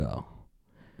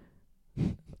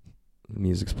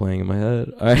music's playing in my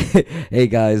head. All right. Hey,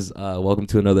 guys. Welcome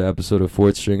to another episode of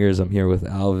Fourth Stringers. I'm here with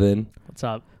Alvin. What's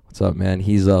up? What's up, man?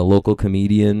 He's a local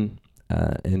comedian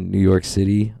in New York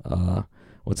City.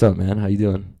 What's up, man? How you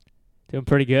doing? Doing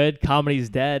pretty good. Comedy's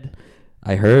dead.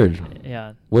 I heard.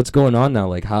 Yeah. What's going on now?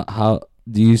 Like, how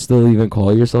do you still even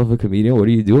call yourself a comedian? What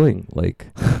are you doing? Like...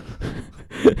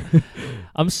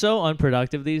 I'm so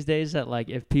unproductive these days that like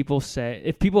if people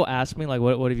ask me like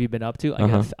what have you been up to,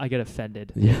 I get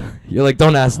offended. Yeah, you're like,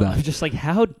 don't ask that. I'm just like,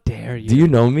 how dare you? Do you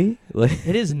know me? Like,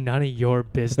 it is none of your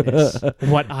business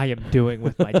what I am doing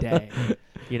with my day.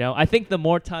 You know, I think the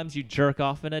more times you jerk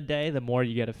off in a day, the more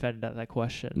you get offended at that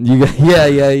question.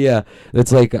 Yeah.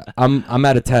 It's like I'm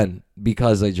at a 10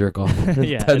 because I jerk off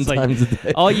 10 times a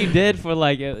day. All you did for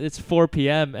like it's 4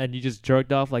 p.m. and you just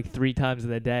jerked off like 3 times in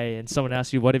the day, and someone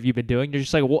asks you what have you been doing, you're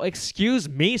just like, well, excuse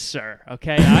me, sir.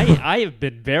 Okay, I have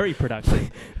been very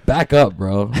productive. Back up,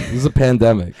 bro. This is a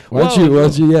pandemic. Why don't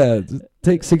you just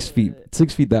take 6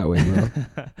 feet that way, bro.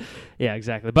 Yeah,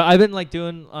 exactly. But I've been like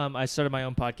doing. I started my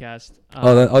own podcast.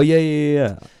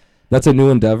 Yeah. That's a new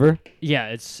endeavor. Yeah,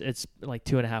 it's like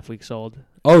 2.5 weeks old.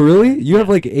 Oh, really? You have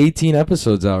like 18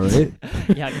 episodes out, right?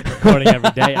 Yeah, I've been recording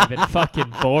every day. I've been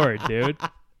fucking bored, dude.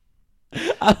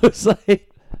 I was like,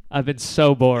 I've been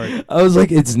so bored. I was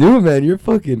like, it's new, man. You're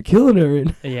fucking killing it right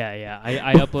now. Yeah.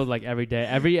 I upload like every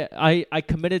day. I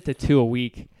committed to 2 a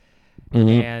week.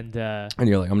 Mm-hmm. And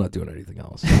you're like, I'm not doing anything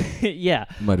else. Yeah.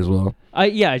 Might as well.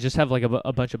 I just have like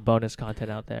a bunch of bonus content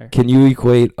out there. Can you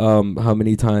equate how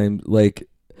many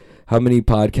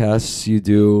podcasts you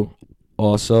do?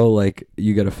 Also, like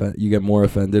you get more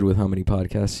offended with how many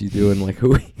podcasts you do and like a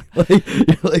week.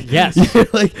 You're like, yes. You're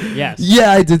like, yes.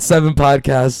 Yeah, I did 7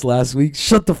 podcasts last week.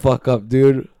 Shut the fuck up,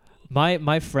 dude.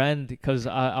 My friend, because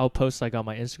I'll post like on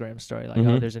my Instagram story, like,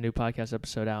 oh, there's a new podcast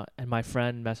episode out, and my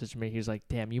friend messaged me. He's like,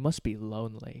 "Damn, you must be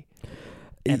lonely,"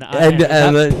 and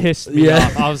that pissed me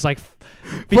off. I was like,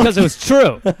 because it was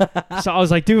true. So I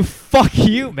was like, dude, fuck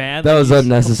you, man. That like, was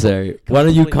unnecessary. Why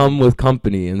don't you come with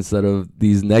company instead of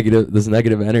this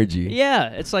negative energy? Yeah,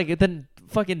 it's like then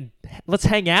fucking let's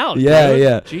hang out. Yeah, dude.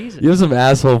 yeah. Jesus. You have some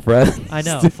asshole friends. I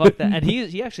know. Fuck that. And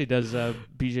he actually does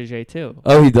BJJ too.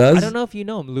 Oh, he does? I don't know if you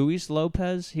know him, Luis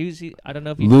Lopez. I don't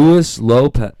know if you Luis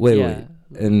Lopez. Wait.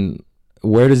 And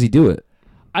where does he do it?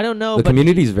 I don't know. The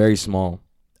community is very small.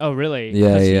 Oh, really?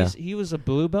 Yeah. He was a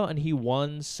blue belt and he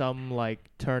won some like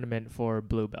tournament for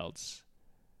blue belts.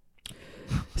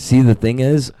 See, the thing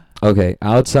is, okay,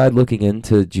 outside looking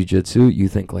into jiu-jitsu, you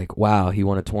think like, wow, he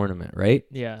won a tournament, right?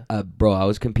 Yeah. Bro, I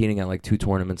was competing at like 2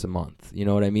 tournaments a month. You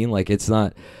know what I mean? Like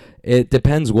it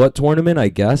depends what tournament, I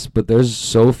guess, but there's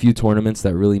so few tournaments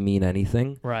that really mean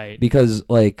anything. Right. Because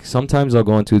like sometimes I'll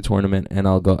go into a tournament and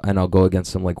I'll go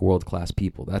against some like world-class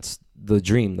people. That's the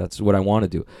dream. That's what I want to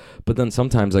do. But then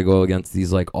sometimes I go against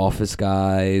these like office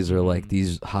guys or like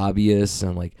these hobbyists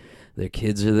and like their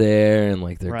kids are there and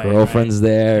like their girlfriend's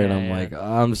there, and I'm like, oh,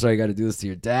 I'm sorry, I got to do this to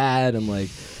your dad. And like,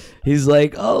 he's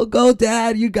like, oh, go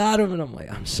dad, you got him. And I'm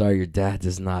like, I'm sorry, your dad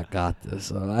does not got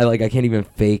this. I can't even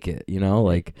fake it, you know?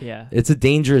 Like, yeah, it's a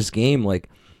dangerous game. Like,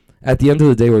 at the end of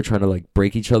the day, we're trying to like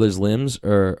break each other's limbs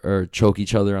or choke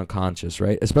each other unconscious,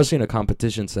 right? Especially in a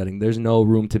competition setting, there's no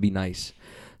room to be nice.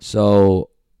 So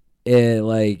it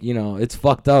like, you know, it's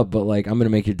fucked up, but like, I'm gonna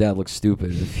make your dad look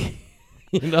stupid if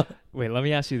you know. Wait, let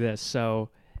me ask you this. So,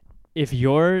 if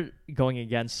you're going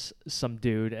against some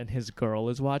dude and his girl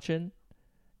is watching,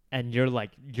 and you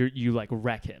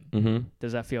wreck him,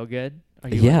 does that feel good?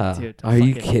 Are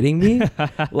you kidding me?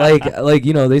 like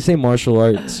you know, they say martial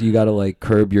arts, you gotta like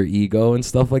curb your ego and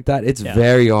stuff like that. It's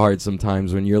very hard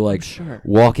sometimes when you're like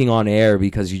walking on air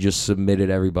because you just submitted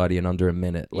everybody in under a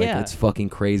minute. Like it's fucking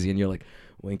crazy, and you're like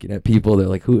winking at people. They're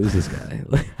like, who is this guy?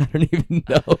 Like, I don't even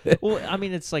know it. Well, I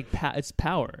mean, it's like it's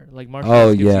power. Like martial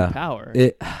arts gives you power.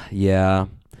 Yeah,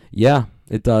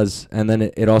 it does. And then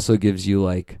it also gives you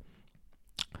like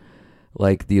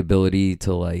the ability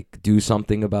to like do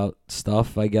something about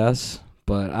stuff, I guess.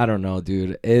 But I don't know,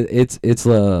 dude. It's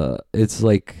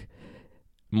like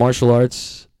martial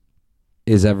arts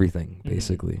is everything,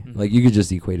 basically. Mm-hmm. Like you could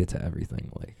just equate it to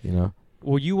everything, like, you know.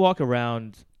 Well, you walk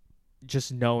around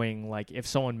just knowing like if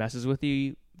someone messes with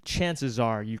you, chances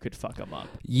are you could fuck them up.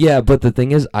 Yeah, but the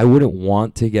thing is, I wouldn't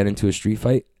want to get into a street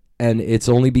fight, and it's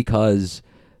only because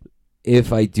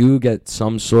if I do get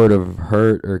some sort of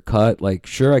hurt or cut, like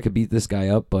sure I could beat this guy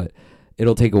up, but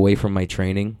it'll take away from my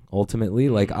training ultimately.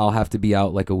 Like I'll have to be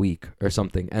out like a week or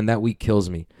something, and that week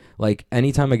kills me. Like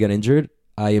anytime I get injured,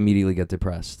 I immediately get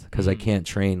depressed because I can't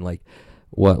train. Like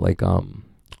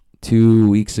 2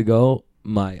 weeks ago,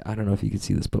 I don't know if you can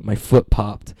see this, but my foot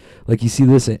popped. Like you see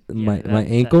this, my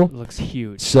ankle. That looks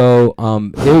huge. So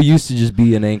it used to just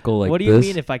be an ankle like this. What do you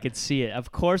mean if I could see it?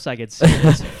 Of course I could see it.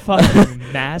 It's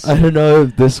fucking massive. I don't know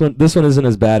if this one isn't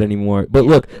as bad anymore. But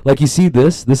look, like you see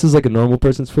this is like a normal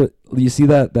person's foot. You see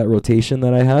that rotation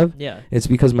that I have? Yeah. It's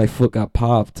because my foot got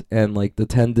popped and like the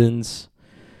tendons,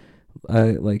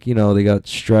 they got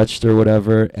stretched or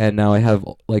whatever, and now I have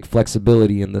like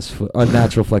flexibility in this foot,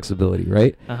 unnatural flexibility,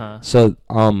 right? So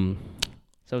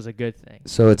So it's a good thing.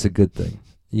 So it's a good thing.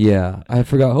 Yeah, I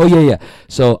forgot. Oh yeah.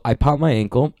 So I popped my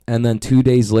ankle, and then 2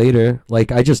 days later,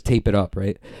 like I just tape it up,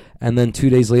 right? And then 2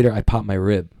 days later, I popped my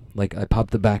rib. Like I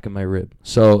popped the back of my rib.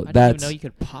 So I didn't even know you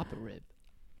could pop a rib.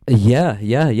 Yeah.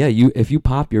 If you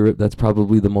pop your rib, that's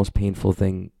probably the most painful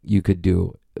thing you could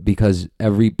do because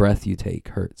every breath you take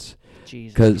hurts.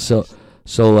 Jesus.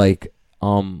 So like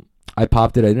I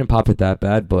popped it. I didn't pop it that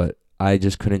bad, but I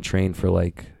just couldn't train for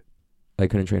like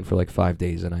 5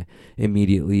 days, and I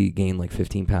immediately gained like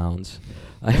 15 pounds.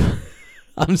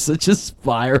 I'm such a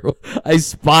spiral. I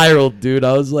spiraled, dude.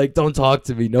 I was like, don't talk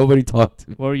to me. Nobody talk to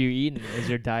me. What were you eating? Is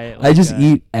your diet? I just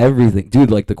eat everything,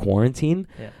 dude. Like the quarantine.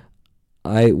 Yeah.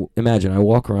 I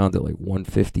walk around at like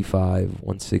 155,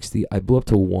 160. I blew up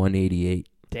to 188.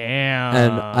 Damn.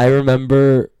 And I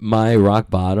remember my rock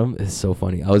bottom is so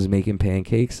funny. I was making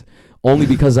pancakes only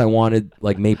because I wanted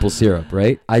like maple syrup,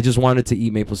 right? I just wanted to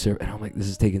eat maple syrup, and I'm like, this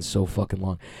is taking so fucking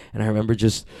long. And I remember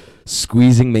just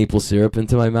squeezing maple syrup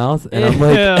into my mouth, and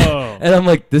I'm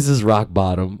like, this is rock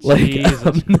bottom. Like,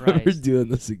 I'm never doing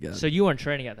this again. So you weren't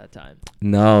training at that time?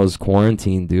 No, it was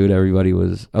quarantine, dude. I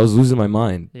was losing my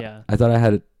mind. Yeah. I thought I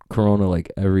had Corona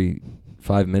like every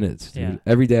 5 minutes, dude. Yeah.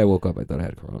 Every day I woke up, I thought I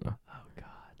had Corona.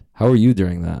 How were you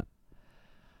during that?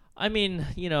 I mean,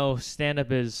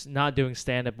 not doing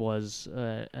stand-up was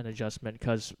an adjustment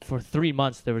because for 3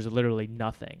 months there was literally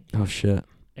nothing. Oh, shit.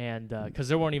 And because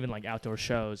there weren't even like outdoor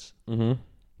shows. Mm-hmm.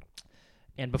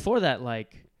 And before that,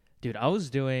 like, dude, I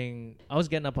was getting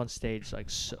up on stage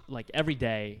like every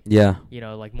day. Yeah.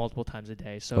 Like multiple times a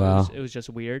day. So wow. it was just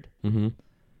weird. Mm-hmm.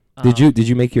 Did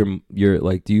you make your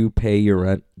like, do you pay your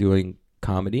rent doing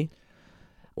comedy?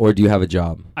 Or do you have a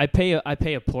job? I pay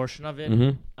a portion of it.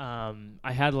 Mm-hmm.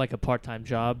 I had like a part-time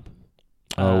job.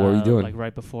 Oh, what were you doing? Like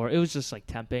right before. It was just like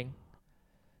temping.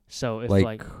 So if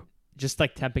just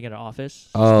like temping in an office.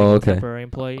 Oh, okay. Temporary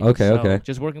employee. Okay.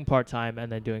 Just working part-time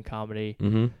and then doing comedy.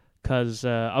 Mm-hmm. Because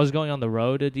I was going on the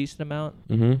road a decent amount.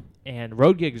 Mm-hmm. And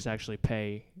road gigs actually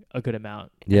pay a good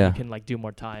amount. Yeah. You can like do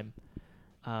more time.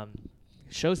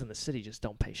 Shows in the city just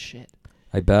don't pay shit.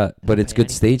 I bet. But it's good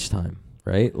stage time.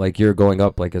 Right? Like you're going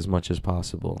up like as much as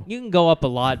possible. You can go up a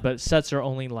lot, but sets are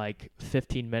only like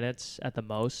 15 minutes at the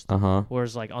most. Uh-huh.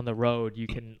 Whereas like on the road, you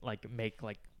can like make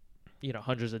like,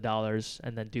 hundreds of dollars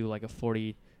and then do like a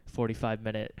 45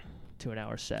 minute to an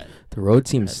hour set. The road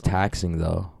seems taxing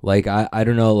though. Like I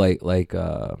don't know, like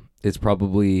it's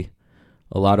probably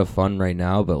a lot of fun right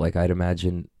now, but like I'd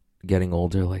imagine getting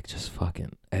older, like just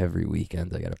fucking every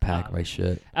weekend I gotta pack my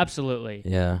shit. Absolutely.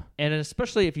 Yeah. And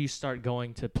especially if you start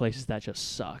going to places that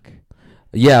just suck.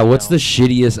 Yeah, what's the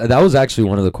shittiest? That was actually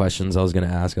one of the questions I was gonna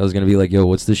ask. I was gonna be like, yo,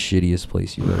 what's the shittiest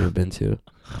place you've ever been to?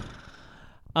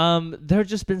 There have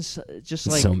just been just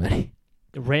like so many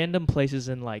random places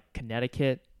in like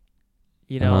Connecticut,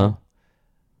 Connecticut.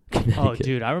 Oh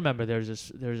dude, I remember there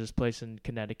was this place in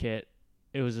Connecticut.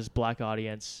 It was this black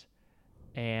audience.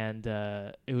 And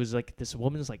it was like this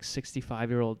woman's like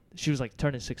 65-year-old. She was like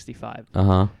turning 65.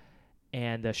 Uh-huh.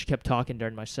 And she kept talking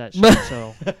during my set.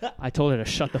 So I told her to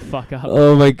shut the fuck up.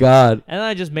 Oh, my God. And then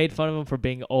I just made fun of him for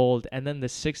being old. And then the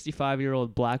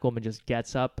 65-year-old black woman just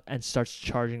gets up and starts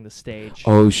charging the stage.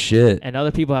 Oh, shit. And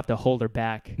other people have to hold her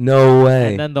back. No way.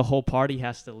 And then the whole party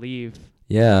has to leave.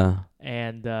 Yeah.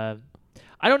 And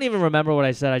I don't even remember what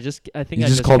I said. I think I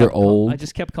just called her old. I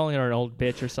just kept calling her an old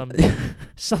bitch or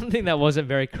something that wasn't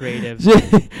very creative.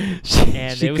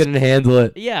 she couldn't handle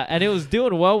it. Yeah, and it was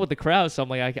doing well with the crowd, so I'm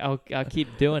like, I'll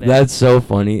keep doing it. That's so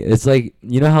funny. It's like,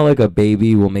 you know how like a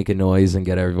baby will make a noise and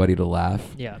get everybody to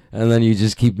laugh? Yeah. And then you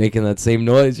just keep making that same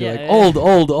noise. You're old,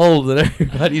 and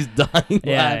everybody's dying laughing.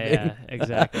 Yeah,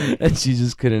 exactly. And she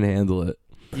just couldn't handle it.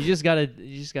 You just gotta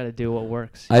do what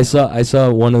works. I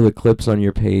saw one of the clips on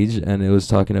your page, and it was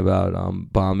talking about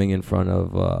bombing in front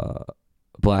of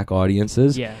black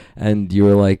audiences. Yeah. And you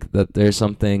were like that. There's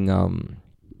something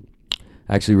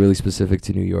actually really specific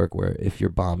to New York where if you're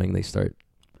bombing, they start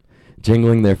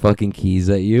jingling their fucking keys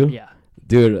at you. Yeah.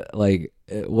 Dude, like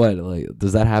what? Like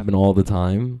does that happen all the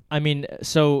time? I mean,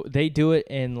 so they do it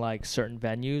in like certain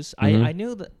venues. Mm-hmm. I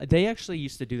knew that they actually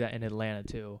used to do that in Atlanta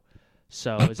too.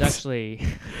 So it's actually,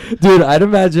 dude, I'd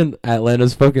imagine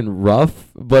Atlanta's fucking rough,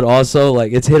 but also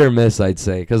like it's hit or miss. I'd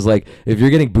say because like if you're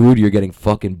getting booed, you're getting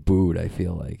fucking booed. I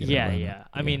feel like. Yeah.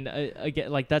 I mean,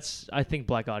 again, like I think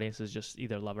black audiences just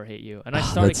either love or hate you. And I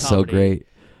started that's comedy. so great.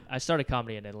 I started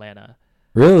comedy in Atlanta.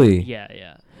 Really?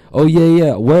 Yeah. Oh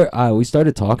yeah. Where we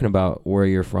started talking about where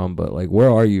you're from, but like where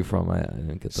are you from? I didn't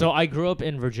get that. So I grew up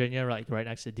in Virginia, like right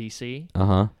next to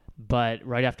DC. But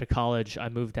right after college, I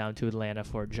moved down to Atlanta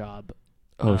for a job.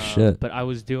 Oh shit! But I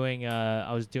was doing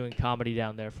comedy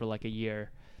down there for like a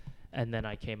year, and then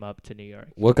I came up to New York.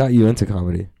 What got you into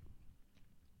comedy?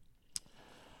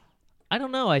 I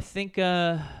don't know. I think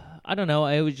I don't know.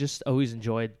 I always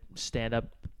enjoyed stand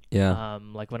up. Yeah.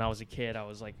 Like when I was a kid, I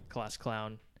was like a class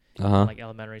clown, like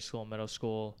elementary school, middle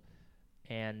school.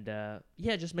 And,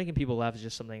 just making people laugh is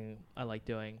just something I like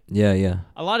doing. Yeah.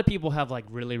 A lot of people have, like,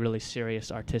 really, really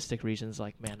serious artistic reasons.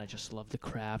 Like, man, I just love the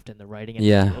craft and the writing.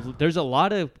 And there's a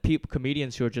lot of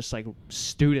comedians who are just, like,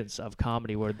 students of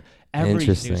comedy where every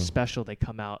new special they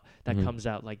come out that comes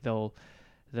out, like, they'll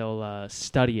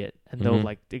study it and they'll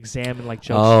like examine like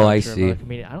jokes. Oh, I see.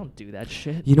 I don't do that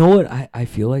shit. You know what? I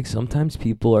feel like sometimes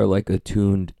people are like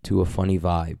attuned to a funny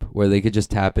vibe where they could just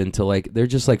tap into like they're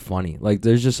just like funny. Like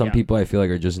there's just some people I feel like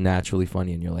are just naturally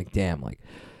funny, and you're like, damn, like,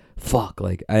 fuck,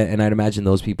 like. And I'd imagine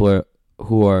those people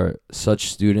who are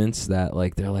such students that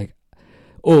like they're like,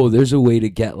 oh, there's a way to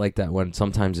get like that. When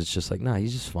sometimes it's just like, nah,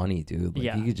 he's just funny, dude.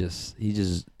 Like, he's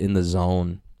just in the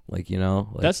zone. Like, you know,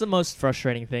 like, that's the most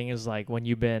frustrating thing is like when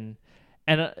you've been,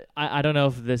 and I don't know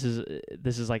if this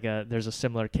is like there's a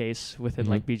similar case within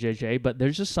like BJJ, but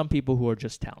there's just some people who are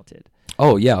just talented.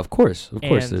 Oh yeah, of course.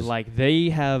 And like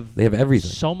they have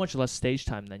everything, so much less stage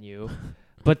time than you,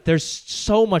 but they're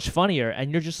so much funnier,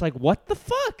 and you're just like, what the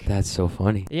fuck? That's so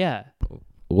funny. Yeah.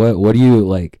 What do you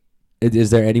like? Is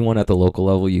there anyone at the local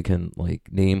level you can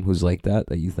like name who's like that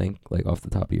you think like off the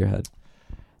top of your head?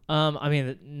 I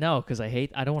mean, no, because I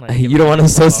don't want to. You don't want to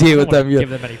associate with them. Give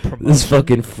them any promotion. This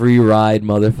fucking free ride,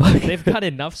 motherfucker. They've got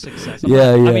enough success.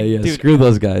 Yeah. Dude, screw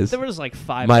those guys. There was like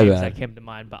 5 names that came to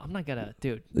mind, but I'm not gonna,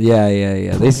 dude. Yeah.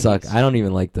 They suck. I don't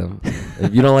even like them.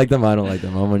 If you don't like them, I don't like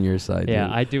them. I'm on your side. Yeah,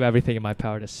 dude. I do everything in my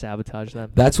power to sabotage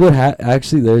them. That's what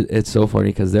actually. It's so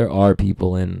funny because there are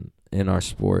people in our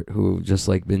sport who've just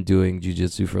like been doing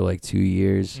jiu-jitsu for like 2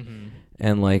 years. Mm-hmm.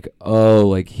 And like, oh,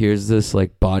 like here's this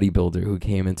like bodybuilder who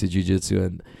came into jiu-jitsu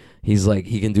and he's like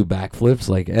he can do backflips,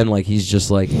 like, and like he's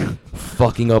just like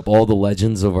fucking up all the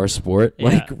legends of our sport,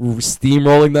 like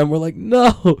steamrolling them. We're like,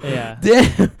 no,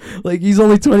 damn, like he's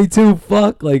only 22.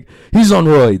 Fuck, like he's on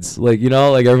roids, like, you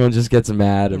know, like everyone just gets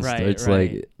mad and starts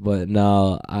like, but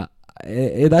no,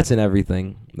 that's in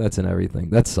everything. That's in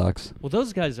everything. That sucks. Well,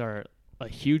 those guys are a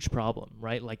huge problem,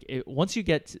 right? Like once you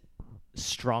get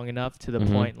strong enough to the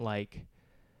point, like.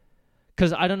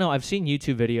 Because I don't know, I've seen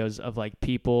YouTube videos of like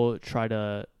people try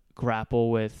to grapple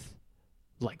with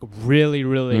like really,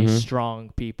 really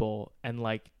strong people, and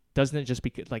like doesn't it just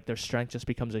like their strength just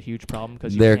becomes a huge problem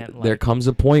because there comes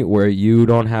a point where you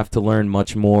don't have to learn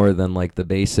much more than like the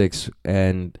basics,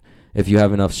 and if you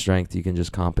have enough strength, you can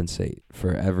just compensate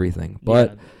for everything.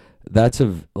 But that's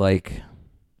like.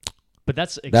 But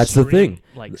that's the thing,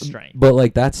 like strength. But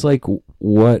like that's like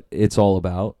what it's all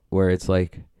about. Where it's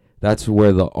like that's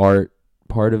where the art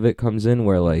part of it comes in,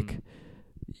 where like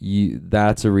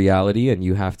that's a reality and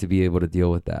you have to be able to deal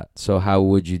with that. So how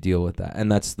would you deal with that? And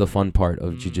that's the fun part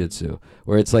of jiu-jitsu,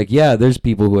 where it's like, yeah, there's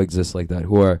people who exist like that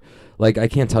who are like, I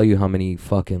can't tell you how many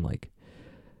fucking like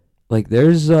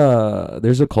there's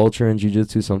a culture in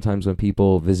jiu-jitsu. Sometimes when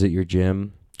people visit your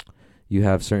gym, you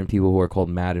have certain people who are called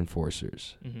mat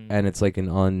enforcers, and it's like an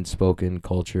unspoken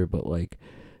culture, but like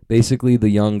basically the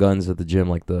young guns at the gym,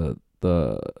 like the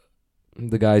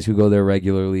guys who go there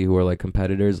regularly who are like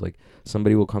competitors, like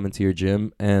somebody will come into your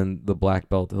gym and the black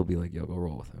belt, he'll be like, yo, go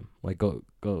roll with him, like go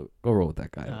roll with that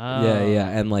guy. Yeah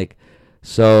and like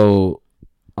so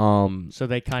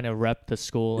they kind of rep the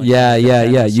school. Yeah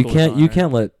you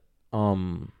can't let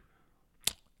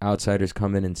outsiders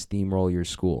come in and steamroll your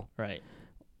school, right?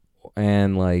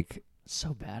 And like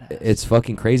so badass. It's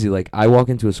fucking crazy. Like I walk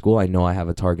into a school, I know I have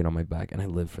a target on my back, and I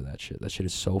live for that shit. That shit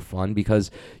is so fun because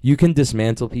you can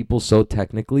dismantle people so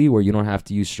technically where you don't have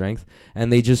to use strength,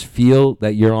 and they just feel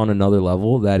that you're on another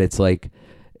level. That it's like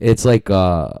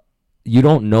you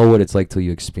don't know what it's like till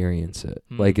you experience it.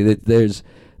 Like there's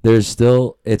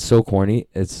still, it's so corny.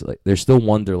 It's like there's still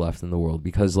wonder left in the world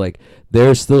because like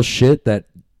there's still shit that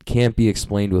can't be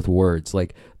explained with words.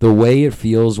 Like the way it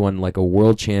feels when like a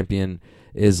world champion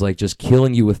is like just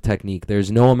killing you with technique.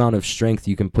 There's no amount of strength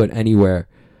you can put anywhere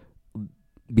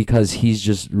because he's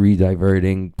just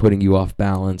rediverting, putting you off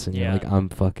balance, and you're like, I'm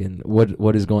fucking,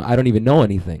 what is going, I don't even know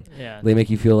anything. They make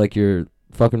you feel like you're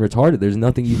fucking retarded. There's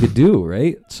nothing you could do,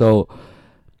 right? So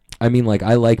I mean, like,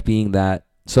 I like being that.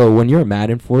 So when you're a mat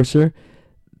enforcer,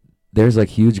 there's like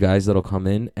huge guys that'll come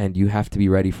in, and you have to be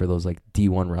ready for those like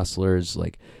D1 wrestlers,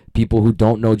 like people who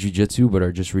don't know jiu-jitsu but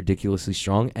are just ridiculously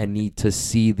strong and need to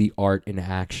see the art in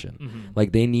action.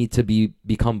 Like, they need to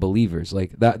become believers.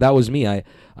 Like that was me. I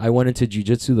went into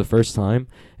jiu-jitsu the first time,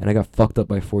 and I got fucked up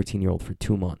by a 14-year-old for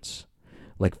 2 months.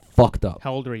 Like, fucked up.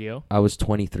 How old were you? I was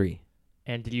 23.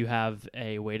 And did you have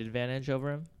a weight advantage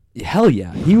over him? Hell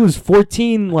yeah. He was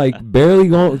 14, like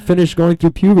barely finished going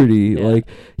through puberty. Like,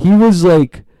 he was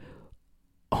like,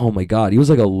 oh my God, he was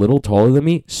like a little taller than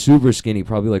me, super skinny,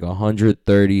 probably like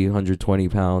 130, 120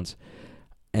 pounds.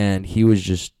 And he was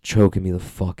just choking me the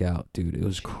fuck out, dude. It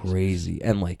was crazy.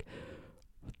 And like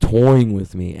toying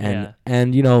with me.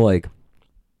 And you know, like,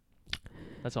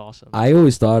 that's awesome. I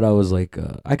always thought I was like,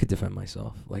 I could defend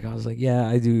myself. Like, I was like, yeah,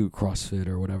 I do CrossFit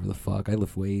or whatever the fuck. I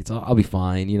lift weights. I'll be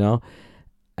fine, you know?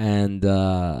 And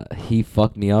he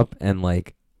fucked me up, and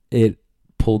like, it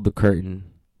pulled the curtain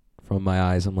from my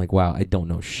eyes. I'm like, wow, I don't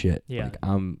know shit. Like,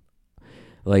 I'm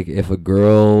like, if a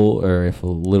girl or if a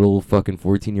little fucking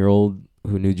 14-year-old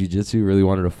who knew jiu-jitsu really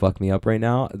wanted to fuck me up right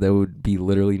now, there would be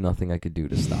literally nothing I could do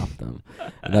to stop them.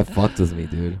 And that fucked with me,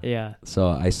 dude. Yeah. So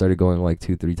I started going like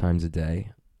 2-3 times a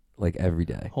day, like every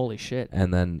day. Holy shit.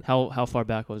 And then how far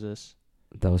back was this?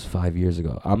 That was 5 years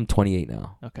ago. I'm 28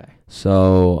 now. Okay.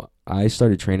 So I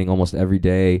started training almost every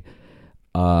day.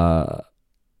 I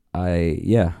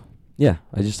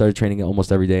just started training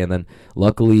almost every day, and then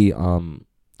luckily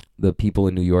the people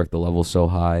in New York, the level's so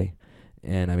high,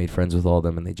 and I made friends with all of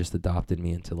them, and they just adopted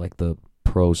me into like the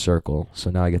pro circle. So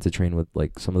now I get to train with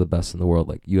like some of the best in the world,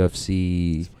 like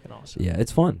UFC. That's fucking awesome. Yeah,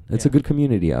 it's fun. It's a good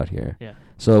community out here. Yeah.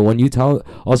 So when you tell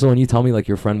me like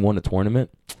your friend won a tournament,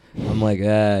 I'm like,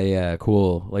 yeah,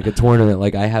 cool. Like a tournament.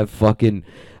 Like I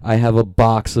have a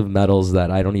box of medals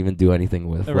that I don't even do anything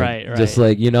with. Like, right. Just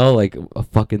like, you know, like a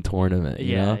fucking tournament.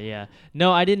 You know? Yeah.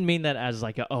 No, I didn't mean that as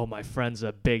like, oh, my friend's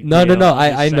a big No. deal.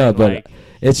 I know, but like,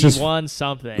 it's he just won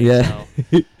something. Yeah.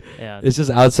 So, yeah. It's just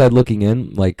outside looking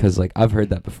in, like, cause like I've heard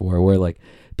that before, where like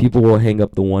people will hang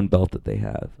up the one belt that they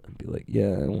have and be like, yeah,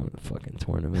 I won a fucking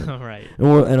tournament. Right.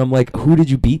 And I'm like, who did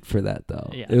you beat for that though?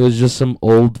 Yeah. It was just some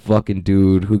old fucking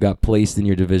dude who got placed in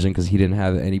your division because he didn't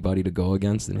have anybody to go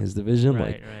against in his division.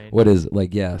 Right. What is it?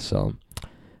 Like, yeah, so,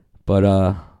 but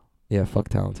yeah, fuck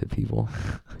talented people.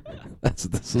 That's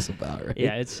what this is about, right?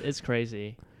 Yeah, it's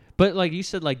crazy. But like you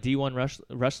said, like D1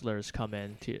 wrestlers come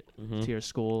in to your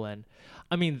school, and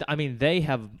I mean they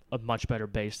have a much better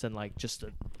base than like just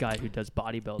a guy who does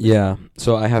bodybuilding. Yeah,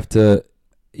 so I have to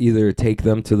either take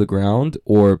them to the ground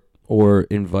or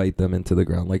invite them into the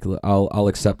ground. Like I'll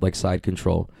accept like side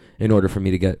control in order for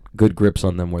me to get good grips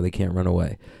on them where they can't run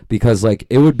away. Because like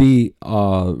it would be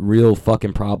a real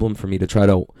fucking problem for me to try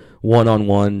to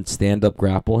one-on-one stand-up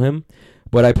grapple him.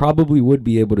 But I probably would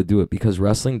be able to do it because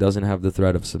wrestling doesn't have the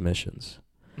threat of submissions.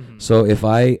 Mm-hmm. So if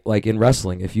I, like in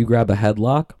wrestling, if you grab a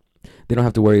headlock, they don't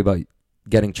have to worry about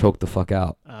getting choked the fuck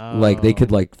out. Oh. Like they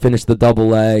could like finish the double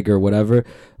leg or whatever.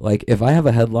 Like if I have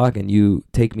a headlock and you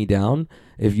take me down,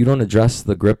 if you don't address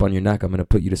the grip on your neck, I'm going to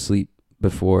put you to sleep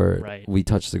before we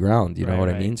touch the ground. You know what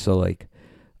I mean? So like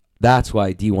that's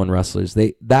why D1 wrestlers,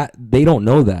 they don't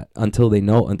know that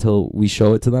until we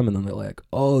show it to them, and then they're like,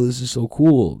 oh, this is so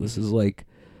cool. This is like,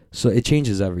 so it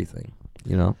changes everything,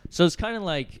 you know? So it's kind of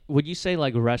like, would you say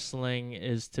like wrestling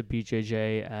is to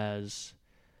BJJ as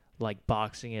like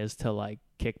boxing is to like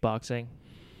kickboxing?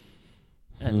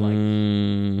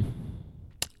 And like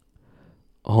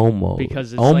almost,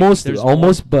 because it's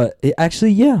almost, but it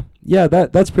actually,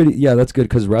 that's pretty, that's good,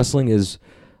 because wrestling is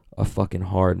a fucking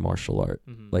hard martial art.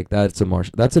 Mm-hmm. Like that's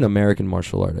an American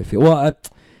martial art, I feel. Well,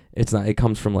 it's not. It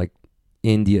comes from like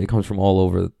India. It comes from all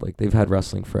over. Like they've had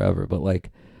wrestling forever, but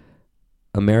like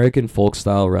American folk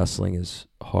style wrestling is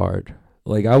hard.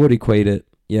 Like I would equate it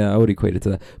to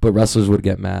that. But wrestlers would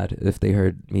get mad if they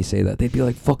heard me say that. They'd be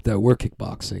like, "Fuck that, we're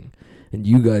kickboxing, and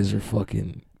you guys are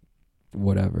fucking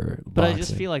whatever." But boxing. I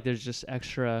just feel like there's just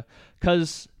extra,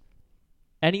 because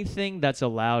anything that's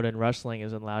allowed in wrestling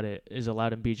is allowed in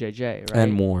BJJ, right?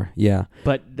 And more, yeah.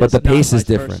 But the pace is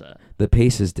different. Versa. The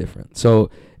pace is different.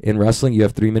 So in wrestling, you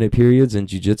have 3-minute periods. In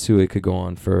jiu-jitsu, it could go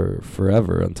on for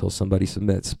forever until somebody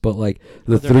submits. But like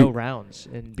there are no rounds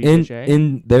in BJJ.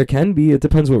 In there can be. It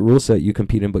depends what rule set you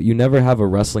compete in. But you never have a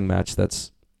wrestling match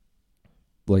that's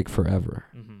like forever.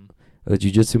 Mm-hmm. A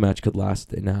jiu-jitsu match could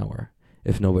last an hour.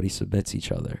 if nobody submits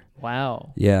each other.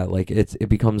 Wow. Yeah, like it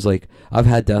becomes like I've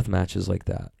had death matches like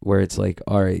that where it's like,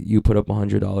 all right, you put up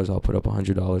 $100, I'll put up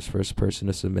 $100. First person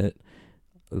to submit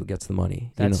gets the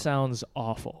money. That sounds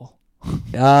awful.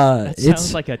 That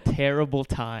sounds like a terrible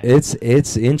time.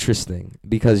 It's interesting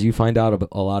because you find out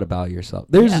a lot about yourself.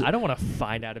 I don't want to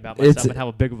find out about myself and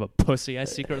how big of a pussy I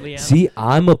secretly am. See,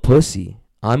 I'm a pussy.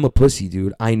 I'm a pussy,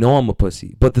 dude. I know I'm a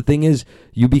pussy. But the thing is,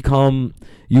 you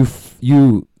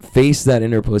face that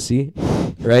inner pussy,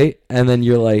 right? And then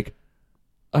you're like,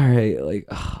 all right,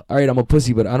 I'm a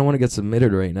pussy, but I don't want to get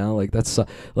submitted right now. Like that's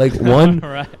like one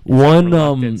right.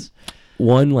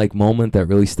 one like moment that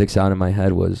really sticks out in my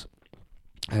head was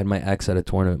I had my ex at a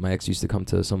tournament. My ex used to come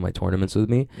to some of my tournaments with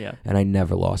me, and I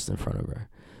never lost in front of her.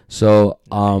 So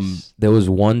nice. There was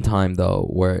one time though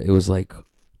where it was like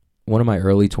one of my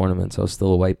early tournaments. I was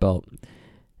still a white belt,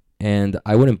 and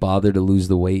I wouldn't bother to lose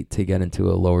the weight to get into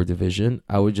a lower division.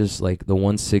 I would just like the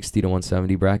 160 to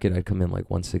 170 bracket. I'd come in like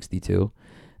 162.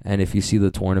 And if you see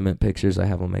the tournament pictures I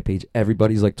have on my page,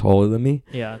 everybody's like taller than me.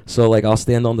 Yeah. So like I'll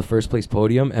stand on the first place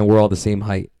podium and we're all the same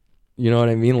height. You know what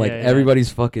I mean? Like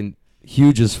everybody's fucking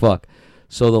huge as fuck.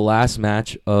 So the last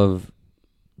match of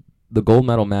the gold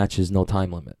medal match is no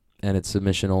time limit and it's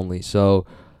submission only. So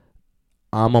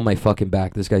I'm on my fucking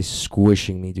back. This guy's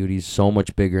squishing me, dude. He's so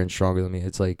much bigger and stronger than me.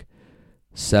 It's like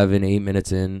 7-8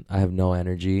 minutes in, I have no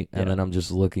energy, and then I'm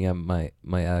just looking at my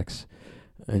ex,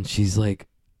 and she's like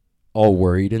all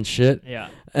worried and shit. Yeah.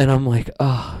 And I'm like,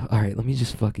 oh, all right, let me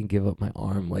just fucking give up my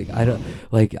arm. Like I don't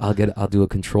like I'll do a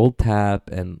controlled tap,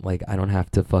 and like I don't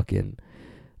have to fucking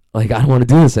like I don't want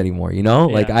to do this anymore, you know?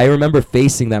 Yeah. Like I remember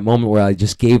facing that moment where I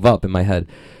just gave up in my head.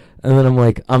 And then I'm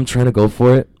like, I'm trying to go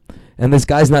for it. And this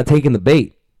guy's not taking the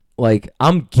bait. Like,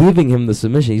 I'm giving him the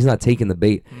submission. He's not taking the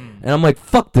bait. And I'm like,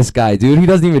 fuck this guy, dude. He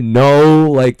doesn't even know,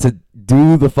 like, to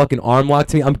do the fucking arm lock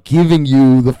to me. I'm giving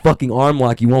you the fucking arm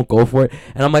lock. You won't go for it.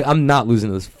 And I'm like, I'm not losing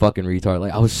to this fucking retard.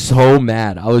 Like, I was so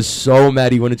mad.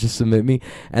 He wouldn't just submit me.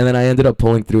 And then I ended up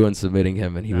pulling through and submitting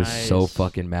him. And he was so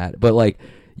fucking mad. But, like,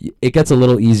 it gets a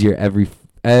little easier every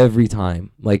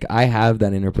time. Like I have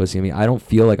that inner pussy in me. I don't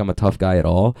feel like I'm a tough guy at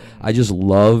all. I just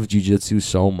love jiu-jitsu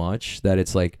so much that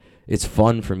it's like it's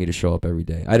fun for me to show up every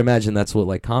day. I'd imagine that's what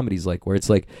like comedy's like, where it's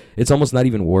like it's almost not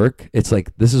even work. It's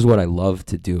like this is what I love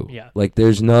to do. Yeah. Like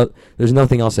there's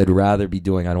nothing else I'd rather be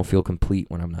doing. I don't feel complete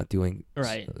when I'm not doing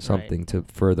something to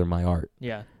further my art.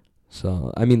 Yeah.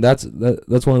 So I mean that's one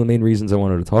of the main reasons I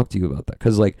wanted to talk to you about that,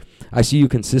 because like I see you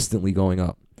consistently going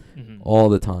up all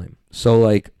the time. So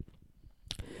like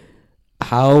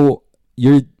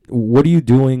what are you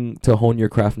doing to hone your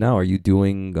craft now? Are you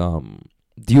doing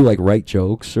do you like write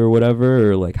jokes or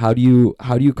whatever, or like how do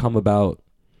you come about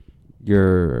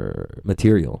your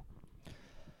material?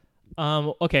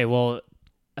 Okay, well,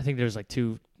 I think there's like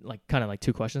two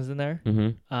questions in there.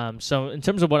 So in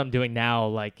terms of what I'm doing now,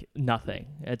 like nothing.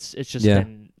 It's just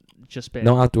been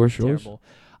no outdoor shows. Terrible.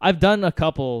 I've done a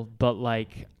couple, but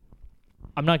like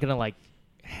I'm not gonna like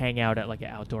hang out at like an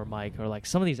outdoor mic, or like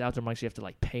some of these outdoor mics you have to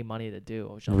like pay money to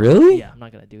do. Really? Yeah, I'm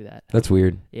not gonna do that. That's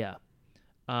weird. Yeah.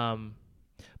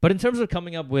 But in terms of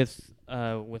coming up with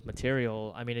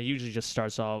material, I mean, it usually just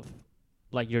starts off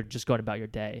like you're just going about your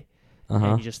day,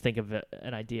 and you just think of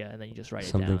an idea, and then you just write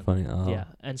something it down. Funny. Oh. Yeah.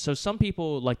 And so some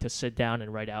people like to sit down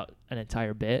and write out an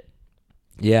entire bit.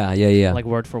 Yeah. Like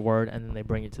word for word, and then they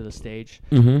bring it to the stage.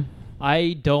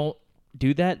 I don't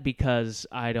do that because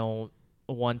I don't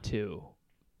want to.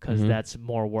 Because that's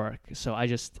more work. So I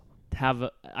just have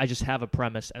a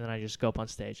premise, and then I just go up on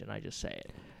stage and I just say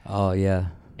it. Oh yeah.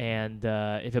 And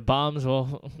if it bombs,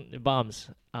 well, it bombs.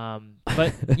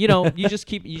 But you know, you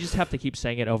just have to keep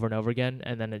saying it over and over again,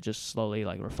 and then it just slowly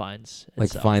like refines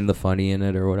itself. Like find the funny in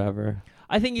it or whatever.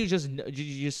 I think you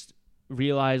just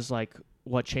realize like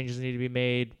what changes need to be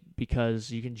made, because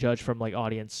you can judge from like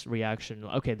audience reaction.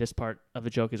 Okay, this part of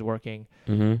the joke is working.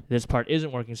 This part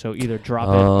isn't working, so either drop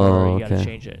it or you gotta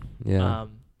change it. Yeah.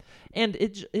 And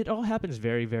it all happens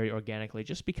very, very organically.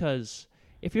 Just because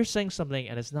if you're saying something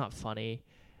and it's not funny,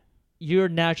 you're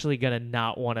naturally gonna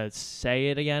not want to say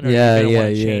it again, or you're gonna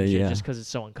want to change it just because it's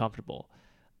so uncomfortable.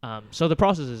 So the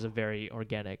process is a very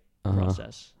organic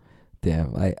process.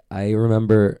 Damn, I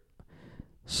remember.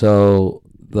 So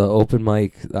the open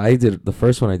mic the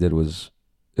first one I did was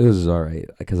all right,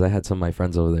 because I had some of my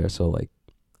friends over there, so like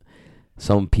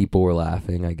some people were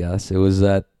laughing, I guess. It was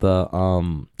at the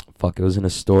it was in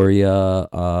Astoria.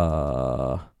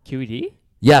 QED?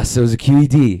 Yes, it was a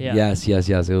QED. Yeah. Yes.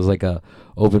 It was like a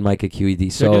open mic at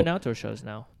QED. So they're doing outdoor shows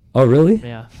now. Oh really?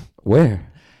 Yeah.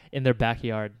 Where? In their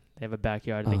backyard. They have a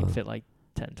backyard. They can fit like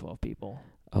 10, 12 people.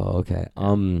 Oh, okay.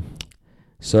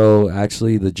 So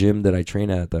actually, the gym that I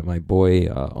train at, that my boy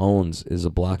owns, is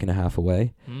a block and a half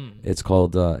away. It's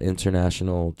called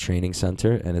International Training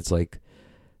Center, and it's like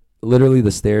literally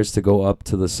the stairs to go up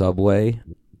to the subway,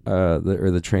 or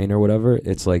the train or whatever.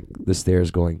 It's like the stairs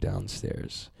going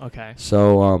downstairs. Okay.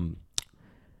 So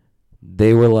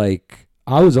they were like,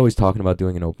 I was always talking about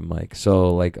doing an open mic.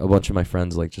 So like a bunch of my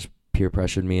friends like just peer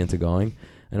pressured me into going,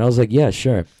 and I was like, yeah,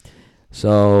 sure.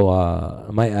 So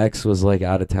my ex was like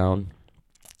out of town.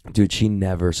 Dude, she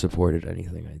never supported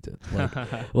anything I did.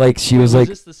 Like she was like...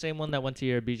 Was this the same one that went to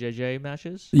your BJJ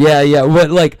matches? Yeah.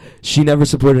 But, like, she never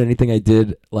supported anything I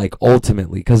did, like,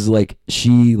 ultimately. Because, like,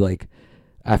 she, like...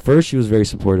 At first, she was very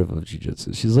supportive of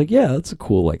jiu-jitsu. She's like, yeah, that's a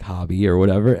cool, like, hobby or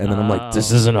whatever. And then I'm like,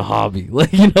 this isn't a hobby.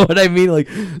 Like, you know what I mean? Like,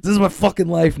 this is my fucking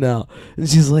life now. And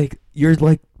she's like, you're,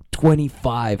 like,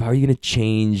 25. How are you going to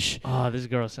change? Oh, this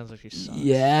girl sounds like she sucks.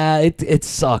 Yeah, it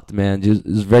sucked, man. It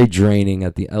was very draining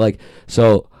at the... Like,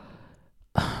 so...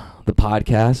 The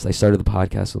podcast, I started the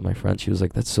podcast with my friend. She was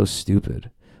like, that's so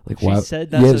stupid. Like, she why? Said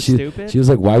that's so stupid? She was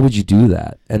like, why would you do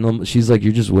that? And she's like,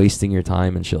 you're just wasting your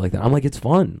time and shit like that. I'm like, it's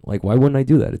fun. Like, why wouldn't I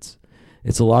do that?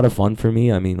 It's a lot of fun for me.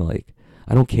 I mean, like,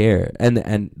 I don't care.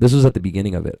 And this was at the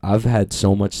beginning of it. I've had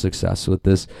so much success with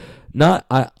this.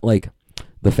 Like,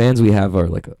 the fans we have are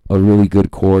like a really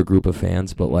good core group of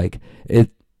fans, but like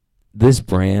this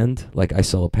brand, like I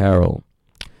sell apparel.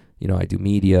 You know, I do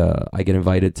media. I get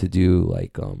invited to do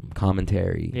like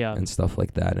commentary and stuff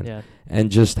like that.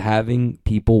 And just having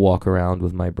people walk around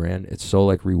with my brand, it's so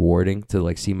like rewarding to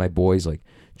like see my boys like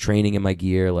training in my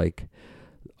gear. Like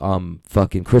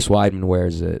fucking Chris Weidman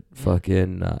wears it.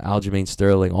 Fucking Aljamain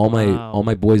Sterling. All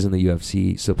my boys in the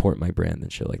UFC support my brand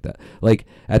and shit like that. Like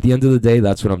at the end of the day,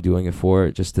 that's what I'm doing it for.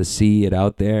 Just to see it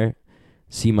out there,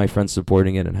 see my friends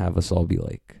supporting it, and have us all be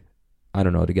like, I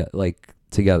don't know, to get like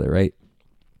together, right?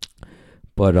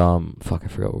 But fuck, I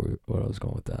forgot what I was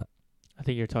going with that. I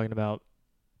think you were talking about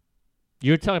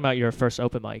your first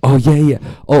open mic. Oh yeah.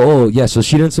 Oh yeah. So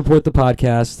she didn't support the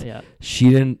podcast. Yeah. She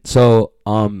didn't. So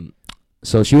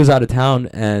she was out of town,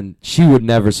 and she would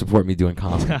never support me doing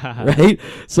comedy, right?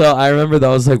 So I remember that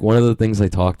was like one of the things I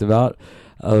talked about.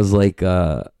 I was like,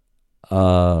 that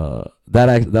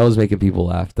was making people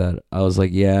laugh. That I was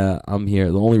like, yeah, I'm here.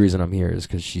 The only reason I'm here is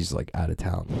because she's like out of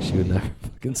town. Like, she would never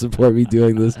fucking support me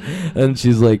doing this. And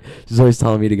she's always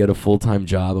telling me to get a full-time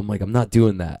job. I'm like, I'm not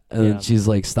doing that. And then she's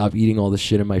like, stop eating all the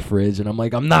shit in my fridge. And I'm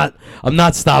like, I'm not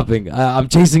stopping. I'm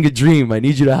chasing a dream. I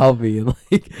need you to help me. And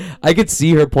like, I could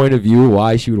see her point of view,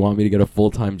 why she would want me to get a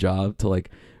full-time job to like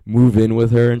move in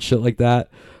with her and shit like that.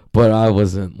 But I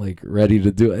wasn't like ready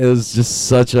to do it. It was just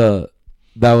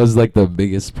that was like the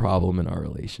biggest problem in our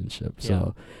relationship.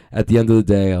 So at the end of the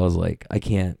day, I was like, I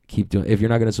can't keep doing, if you're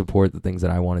not going to support the things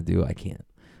that I want to do, I can't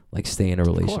like stay in a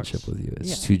relationship with you.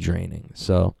 It's too draining.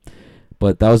 So,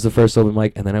 but that was the first open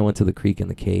mic. And then I went to the Creek in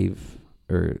the Cave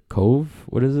or Cove.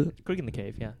 What is it? Creek in the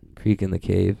Cave. Yeah. Creek in the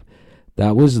Cave.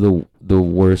 That was the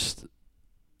worst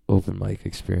open mic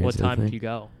experience. What time did you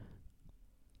go?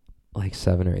 Like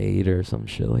 7 or 8 or some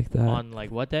shit like that. On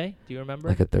like what day? Do you remember?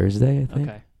 Like a Thursday, I think.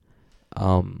 Okay.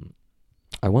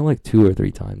 I went like 2 or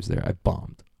 3 times there. I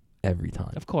bombed every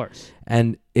time. Of course.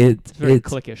 And it's very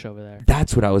cliquish over there.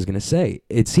 That's what I was gonna say.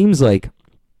 It seems like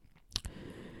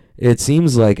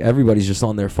everybody's just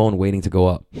on their phone waiting to go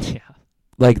up. Yeah.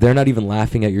 Like they're not even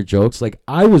laughing at your jokes. Like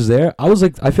I was there. I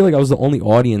feel like I was the only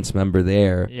audience member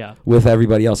there. Yeah. With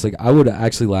everybody else. Like I would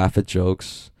actually laugh at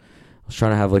jokes. I was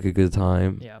trying to have like a good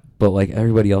time. Yeah. But like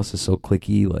everybody else is so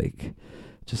cliquey, like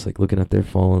just like looking at their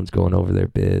phones, going over their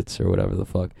bits or whatever the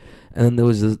fuck. And then there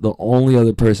was the only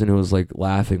other person who was like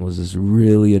laughing was this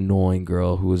really annoying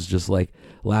girl who was just like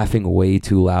laughing way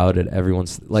too loud at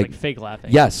everyone's like fake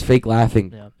laughing. Yes, fake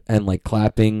laughing and like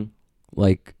clapping,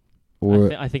 like.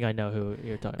 Or I think I know who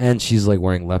you're talking about. And she's like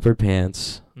wearing leopard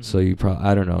pants, so you probably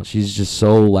I don't know. She's just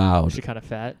so loud. Was she kind of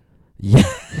fat?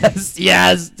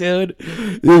 Yes, dude.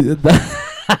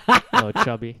 Oh,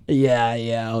 chubby.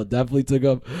 Yeah. Definitely took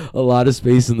up a lot of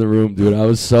space in the room, dude. I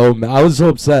was so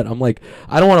upset. I'm like,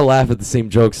 I don't want to laugh at the same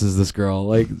jokes as this girl.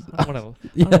 Like, I don't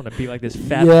want to be like this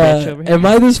fat bitch over here. Am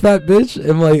I this fat bitch?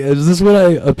 Is this what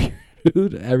I appear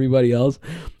to everybody else?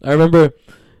 I remember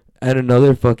at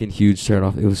another fucking huge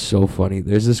turnoff. It was so funny.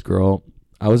 There's this girl.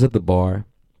 I was at the bar,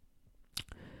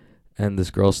 and this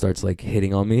girl starts like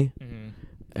hitting on me,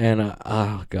 and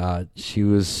oh god, she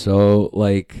was so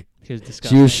like.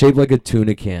 She was shaped like a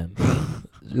tuna can.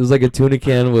 It was like a tuna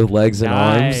can with legs and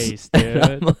arms. Nice,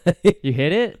 dude. Like, you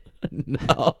hit it?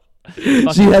 No.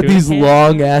 She had these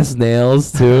long ass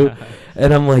nails too.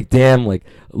 And I'm like, damn, like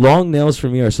long nails for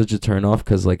me are such a turn off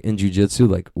because like in jiu-jitsu,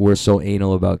 like we're so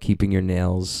anal about keeping your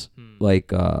nails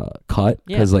like cut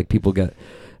because like people get.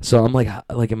 So I'm like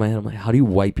in my head, I'm like, how do you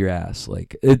wipe your ass?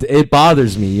 Like it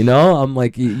bothers me, you know. I'm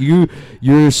like you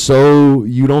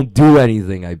don't do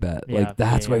anything. I bet like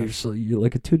that's why you're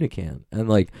like a tuna can. And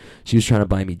like she was trying to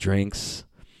buy me drinks.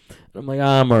 And I'm like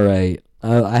I'm all right.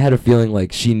 I had a feeling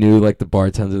like she knew like the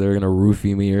bartender they were gonna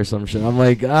roofie me or some shit. I'm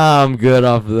like I'm good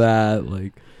off of that.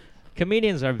 Like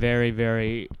comedians are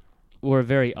we're a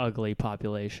very ugly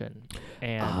population.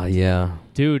 And yeah,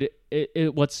 dude,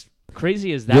 what's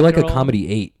crazy is that you're like girl, a comedy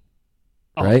 8,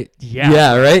 oh, right?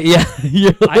 Yeah, right.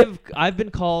 Yeah, I've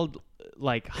been called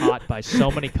like hot by so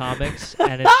many comics,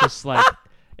 and it's just like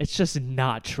it's just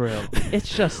not true.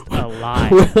 It's just a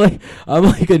lie. I'm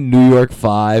like a New York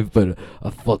 5, but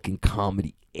a fucking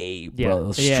comedy 8, bro.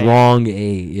 A strong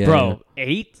 8, yeah. Bro,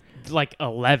 8. Like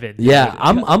 11. Yeah,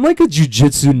 dude. I'm like a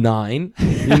jiu-jitsu 9.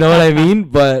 You know what I mean?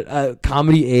 But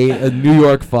comedy 8, a New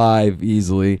York 5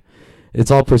 easily.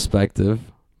 It's all perspective.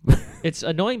 It's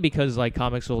annoying because like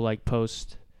comics will like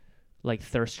post like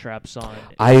thirst traps on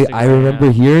I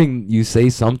remember hearing you say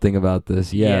something about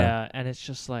this. Yeah, and it's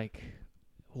just like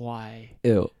why?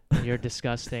 Ew. You're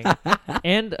disgusting.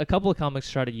 And a couple of comics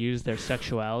try to use their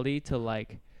sexuality to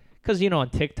like cuz you know on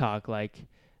TikTok like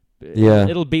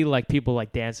it'll be like people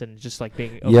like dancing just like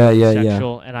being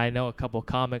sexual and I know a couple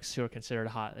comics who are considered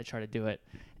hot, they try to do it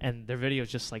and their videos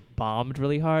just like bombed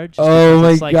really hard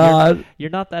just my god, you're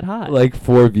not that hot, like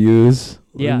 4 views,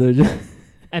 and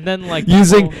then like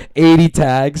using 80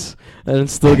 tags and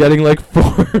still getting like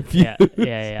 4 views.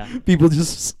 Yeah People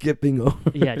just skipping over.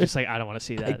 Yeah, just like I don't want to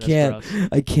see that.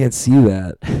 I can't see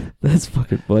that. That's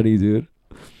fucking funny, dude.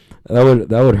 That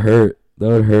would hurt. That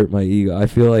would hurt my ego. I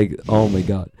feel like, oh my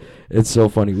god, it's so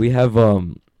funny. We have a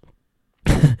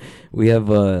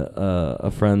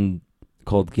friend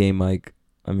called Gay Mike.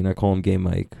 I mean, I call him Gay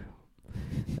Mike,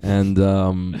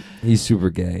 and he's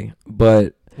super gay.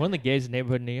 But we're in the gayest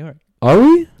neighborhood in New York. Are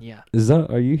we? Yeah.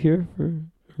 Are you here for a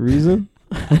reason?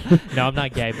 No, I'm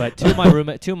not gay, but two of my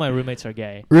roommates are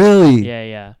gay. Really?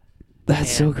 Yeah.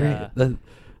 That's so great.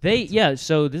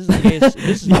 So this is the case.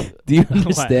 Do you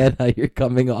understand how you're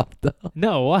coming off though?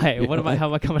 No, why? How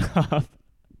am I coming off?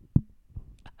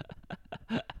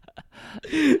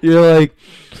 You're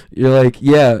like,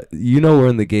 yeah, you know we're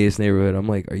in the gayest neighborhood. I'm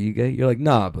like, are you gay? You're like,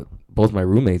 nah, but both my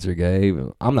roommates are gay.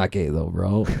 I'm not gay though,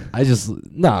 bro. I just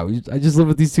live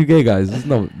with these 2 gay guys. It's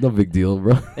no big deal,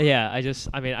 bro. Yeah,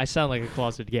 I sound like a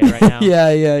closeted gay right now.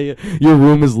 Yeah. Your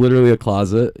room is literally a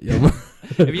closet.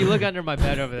 If you look under my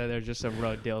bed over there, there's just some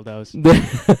road dildos.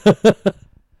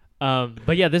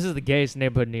 But yeah, this is the gayest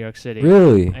neighborhood in New York City.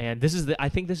 Really? And I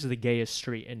think this is the gayest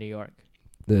street in New York.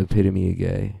 The epitome of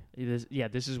gay.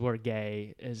 This is where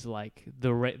gay is like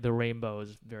the rainbow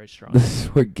is very strong. This is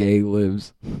where gay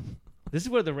lives. This is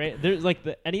where there's like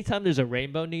anytime there's a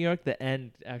rainbow in New York, the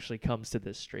end actually comes to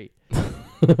this street.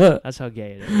 That's how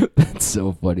gay it is. That's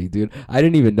so funny, dude. I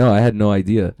didn't even know. I had no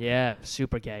idea. Yeah,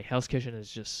 super gay. Hell's Kitchen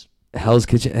is just... Hell's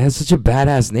Kitchen. It has such a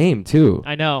badass name, too.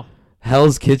 I know.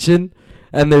 Hell's Kitchen.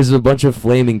 And there's a bunch of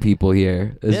flaming people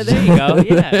here. Yeah, there you go.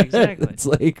 Yeah, exactly. It's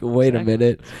like, wait a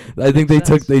minute. I think they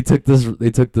took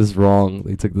this wrong.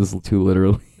 They took this too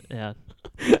literally. Yeah.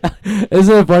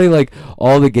 Isn't it funny? Like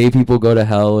all the gay people go to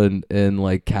hell in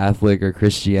like Catholic or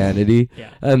Christianity,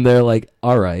 and they're like,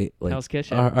 all right, like Hell's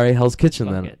Kitchen. All right, Hell's Kitchen.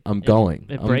 Fuck then it. I'm going.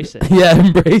 Embrace it. Yeah,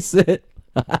 embrace it.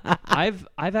 I've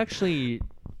actually,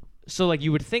 so like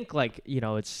you would think like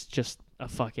it's just a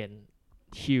fucking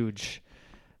huge.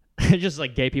 Just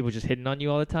like gay people just hitting on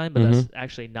you all the time, but that's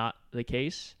actually not the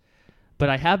case. But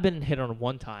I have been hit on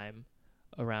one time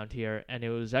around here, and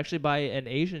it was actually by an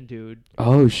Asian dude.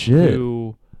 Oh shit!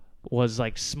 Who was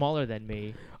like smaller than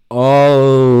me.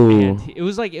 Oh. And I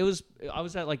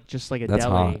was at like just like a that's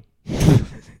deli.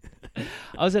 Hot.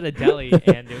 I was at a deli,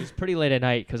 and it was pretty late at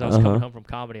night because I was coming home from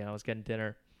comedy and I was getting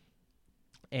dinner.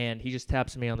 And he just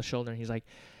taps me on the shoulder and he's like,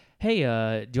 hey,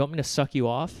 do you want me to suck you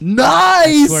off? Nice!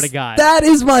 I swear to God. That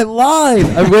is my line.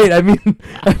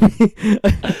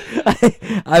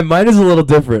 Mine is a little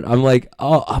different. I'm like,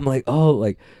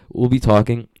 we'll be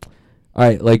talking. All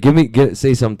right, like,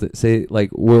 say something. Say, like,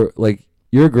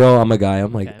 you're a girl, I'm a guy.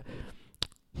 I'm like,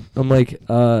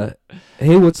 okay.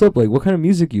 Hey, what's up? Like, what kind of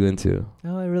music you into?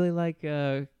 Oh, I really like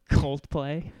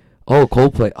Coldplay. Oh,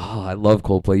 Coldplay. Oh, I love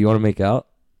Coldplay. You want to make out?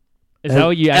 Is that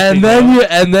what you actually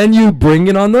and then you bring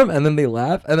it on them, and then they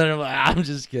laugh, and then I'm like, I'm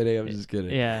just kidding.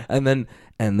 Yeah. And then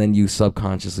you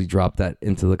subconsciously drop that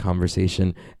into the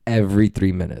conversation every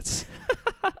 3 minutes.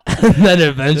 And then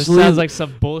eventually... This sounds like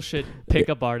some bullshit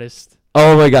pickup artist.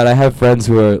 Oh my God, I have friends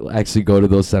who actually go to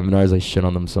those seminars. I shit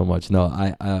on them so much. No,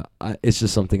 I it's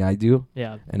just something I do.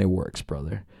 Yeah. And it works,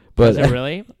 brother. But is it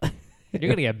really? You're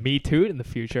gonna get me too in the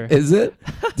future. Is it?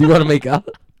 Do you want to make out?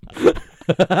 You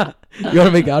want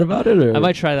to make out about it, or I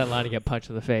might try that line and get punched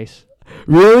in the face.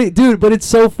 Really, dude? But it's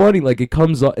so funny. Like it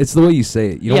comes up. It's the way you say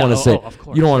it. You don't want to say. Of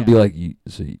course, you don't want to be like. You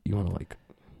want to like.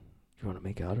 You want to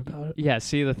make out about it? Yeah.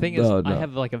 See, the thing is, No. I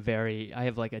have like a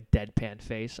deadpan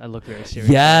face. I look very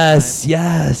serious.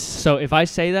 Yes. So if I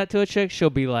say that to a chick, she'll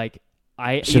be like,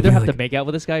 I She'll either be have like- to make out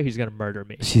with this guy, or he's gonna murder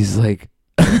me. She's like.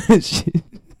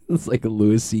 It's like a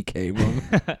Louis C.K.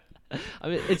 moment. I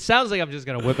mean, it sounds like I'm just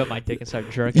gonna whip up my dick and start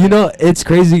jerking. You know, it's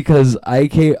crazy because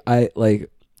oh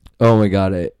my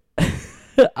god,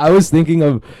 I was thinking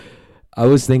of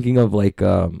like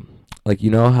you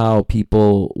know how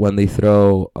people when they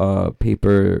throw a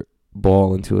paper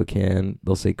ball into a can,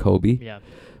 they'll say Kobe. Yeah.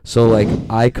 So like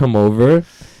I come over,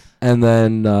 and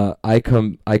then I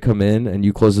come in, and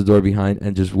you close the door behind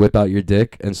and just whip out your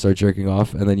dick and start jerking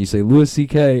off, and then you say Louis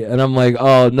C.K. and I'm like,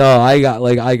 oh no, I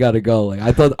gotta go. Like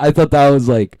I thought that was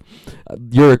like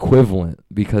your equivalent,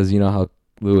 because you know how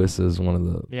Louis is one of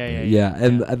the yeah.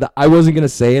 And I wasn't gonna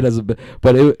say it as a bit,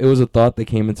 but it was a thought that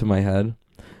came into my head,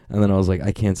 and then I was like,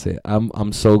 I can't say it.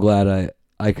 I'm so glad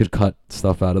I could cut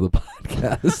stuff out of the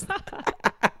podcast.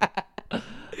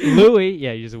 Louis,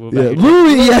 yeah, you just whip out your dick.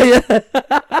 Louis, yeah.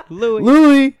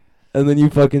 Louis. And then you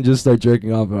fucking just start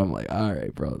jerking off, and I'm like, all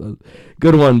right, bro,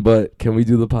 good one, but can we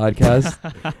do the podcast?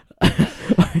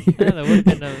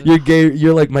 You're gay.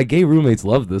 You're like, my gay roommates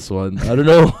love this one. I don't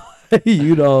know.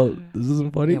 You know, this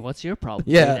isn't funny. Yeah, what's your problem?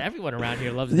 Yeah. Dude, everyone around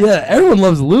here loves. Yeah, everyone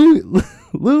loves Louis.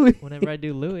 Whenever I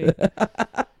do Louis.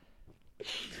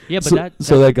 Yeah, but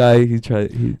that guy,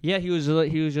 he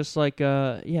was just like,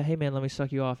 yeah, hey man, let me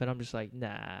suck you off, and I'm just like,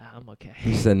 nah, I'm okay.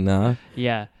 He said nah.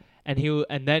 Yeah, and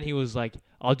then he was like,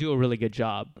 I'll do a really good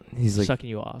job. He's like sucking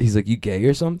you off. He's like, you gay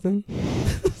or something?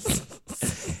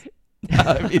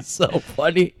 That'd be so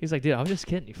funny. He's like, dude, I'm just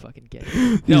kidding. You fucking gay.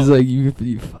 He's like,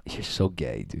 you're so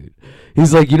gay, dude.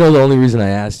 He's like, you know, the only reason I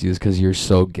asked you is because you're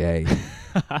so gay.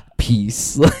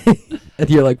 Peace. And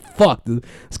you're like, fuck,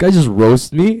 this guy just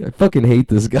roasted me. I fucking hate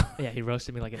this guy. Yeah, he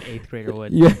roasted me like an 8th grader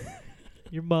would. Yeah.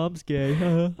 Your mom's gay.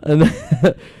 And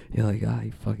then you're like,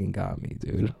 you fucking got me,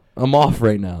 dude. I'm off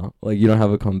right now. Like, you don't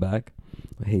have a comeback.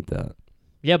 I hate that.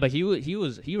 Yeah, but he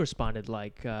responded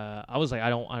like, I was like, I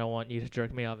don't want you to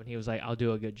jerk me off, and he was like, I'll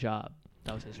do a good job.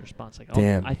 That was his response. Like,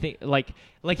 damn. I think like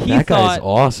he that thought, guy is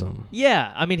awesome.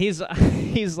 Yeah, I mean he's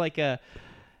like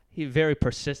he's very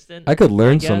persistent. I could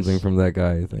learn something from that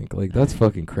guy. I think like that's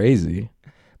fucking crazy.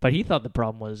 But he thought the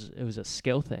problem was it was a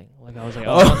skill thing. Like I was like,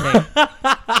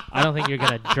 I don't think you're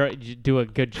gonna do a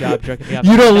good job jerking me off.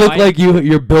 You don't look like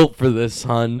you're built for this,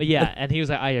 son. Yeah, and he was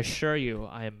like, I assure you,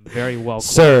 I am very well.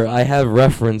 Sir, I have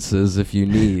references if you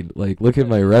need. Like, look at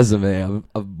my resume.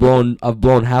 I've blown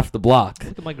half the block.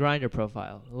 Look at my Grindr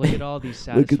profile. Look at all these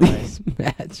look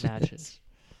satisfying at these matches.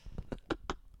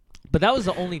 But that was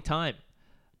the only time.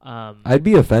 I'd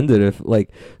be offended if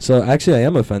So actually, I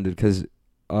am offended because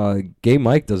Gay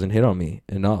Mike doesn't hit on me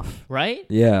enough. Right?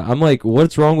 Yeah, I'm like,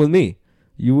 what's wrong with me?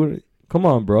 You would come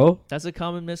on, bro. That's a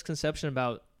common misconception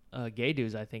about gay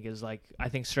dudes. I think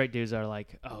straight dudes are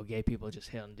like, oh, gay people just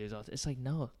hit on dudes. It's like,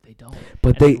 no, they don't.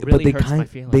 But they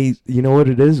you know what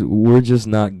it is? We're just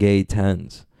not gay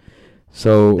 10s.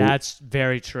 So that's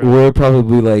very true. We're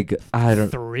probably like, I don't.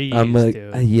 3s, I'm like,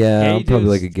 dude. yeah, gay I'm probably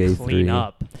like a gay 3.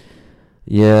 Up.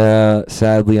 Yeah,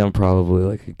 sadly, I'm probably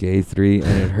like a gay 3,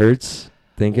 and it hurts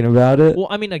thinking about it. Well,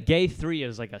 I mean, a gay 3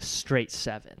 is like a straight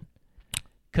 7.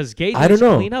 Because gay I don't dudes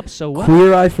know. clean up so well.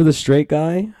 Queer Eye for the Straight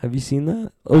Guy. Have you seen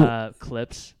that?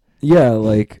 Clips. Yeah,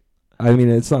 like, I mean,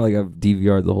 it's not like I've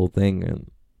DVR'd the whole thing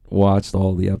and watched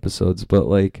all the episodes, but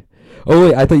like, oh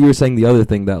wait, I thought you were saying the other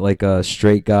thing, that like a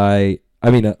straight guy,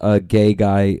 a gay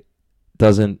guy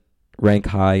doesn't rank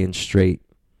high in straight.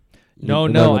 No,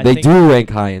 they do rank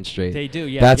high in straight. They do,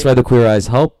 yeah. That's why the Queer Eyes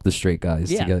help the straight guys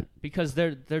to get. Because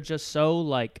they're just so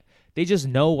like, they just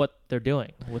know what they're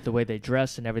doing with the way they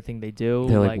dress and everything they do.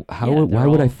 They're like, why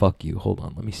would I fuck you? Hold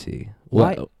on, let me see.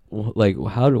 Why?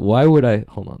 Why would I?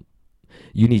 Hold on.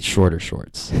 You need shorter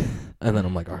shorts. And then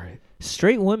I'm like, all right.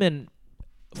 Straight women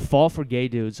fall for gay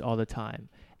dudes all the time.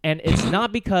 And it's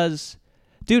not because,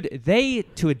 dude,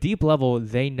 to a deep level,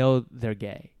 they know they're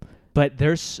gay. But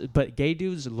gay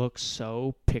dudes look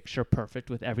so picture perfect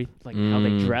with how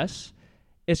they dress.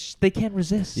 They can't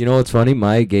resist. You know what's funny?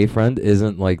 My gay friend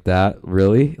isn't like that,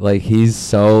 really. Like, he's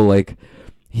so, like,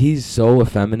 he's so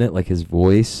effeminate, like his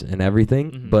voice and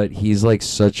everything, but he's like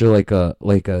such a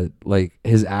like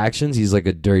his actions, he's like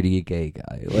a dirty gay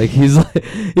guy. Like he's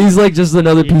like just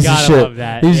another piece of shit. Love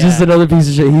that. He's just another piece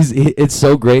of shit. It's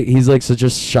so great. He's like such a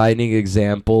shining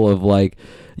example of like,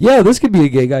 yeah, this could be a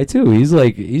gay guy too. He's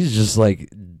just like,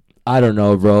 I don't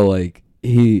know, bro. Like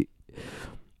he's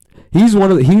he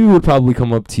would probably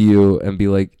come up to you and be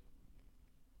like,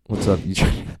 "What's up? You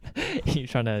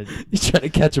trying to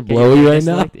catch a blowy right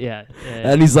now?" Yeah.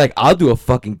 And he's like, "I'll do a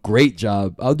fucking great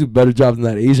job. I'll do a better job than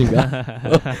that Asian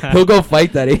guy." He'll go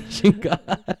fight that Asian guy,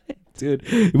 dude.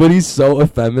 But he's so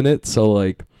effeminate. So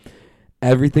like,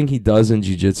 everything he does in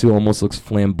jiu-jitsu almost looks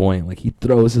flamboyant. Like he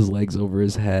throws his legs over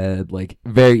his head, like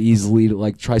very easily.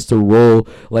 Like tries to roll,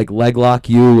 like leg lock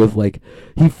you with like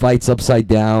he fights upside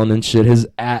down and shit. His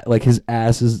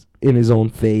ass is in his own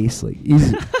face. Like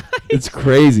he's. It's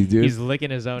crazy, dude. He's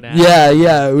licking his own ass.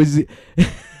 Yeah. It was. Me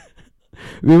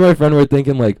and my friend were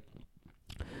thinking, like,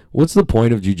 what's the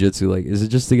point of jiu-jitsu? Like, is it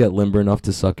just to get limber enough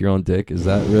to suck your own dick? Is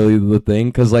that really the thing?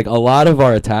 Because, like, a lot of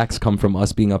our attacks come from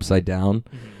us being upside down.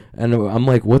 And I'm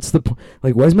like, what's the point?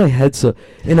 Like, why is my head so...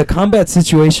 In a combat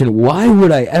situation, why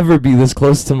would I ever be this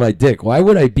close to my dick? Why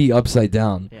would I be upside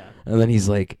down? Yeah. And then he's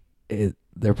like,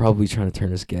 they're probably trying to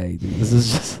turn us gay, dude. This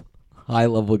is just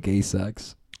high-level gay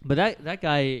sex. But that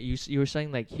guy, you were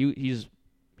saying like he's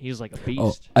like a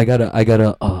beast. Oh, I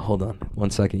gotta. Hold on 1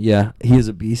 second. Yeah, he is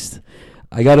a beast.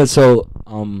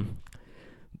 The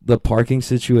parking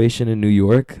situation in New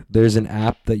York. There's an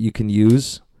app that you can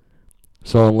use.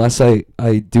 So unless I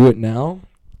do it now,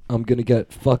 I'm gonna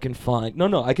get fucking fined.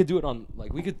 No, I could do it on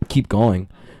like we could keep going,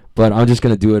 but I'm just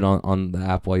gonna do it on the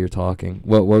app while you're talking.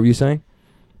 What were you saying?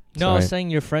 No, I was saying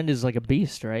your friend is like a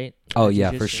beast, right? Oh yeah,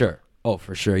 for sure. Oh,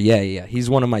 for sure. Yeah. He's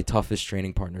one of my toughest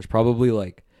training partners. Probably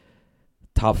like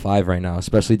top 5 right now,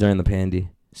 especially during the pandy.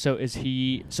 So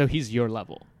he's your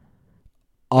level?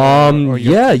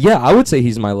 Yeah. I would say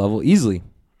he's my level easily.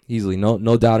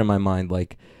 No doubt in my mind.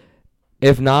 Like,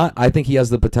 if not, I think he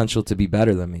has the potential to be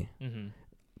better than me.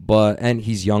 And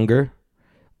he's younger.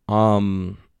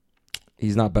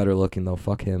 He's not better looking though.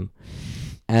 Fuck him.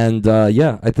 And I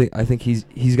think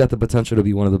he's got the potential to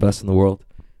be one of the best in the world.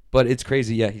 But it's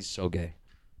crazy, yeah, he's so gay.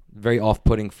 Very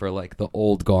off-putting for, like, the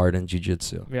old guard in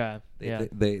jiu-jitsu. Yeah.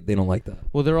 They don't like that.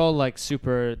 Well, they're all, like,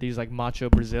 these, like, macho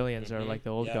Brazilians are, like, the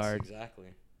old guard. Exactly.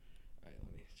 All right,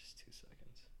 let me, just 2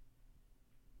 seconds.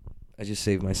 I just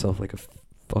saved myself, like, a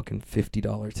fucking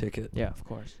 $50 ticket. Yeah, of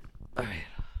course. All right.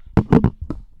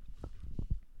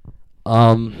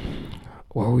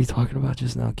 What were we talking about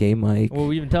just now? Gay Mike. Well,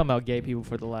 we've been talking about gay people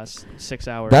for the last 6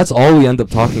 hours. That's all we end up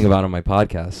talking about on my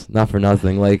podcast. Not for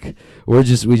nothing. Like we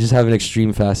just have an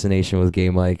extreme fascination with Gay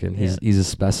Mike, and he's a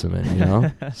specimen, you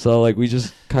know. So like we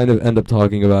just kind of end up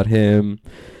talking about him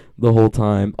the whole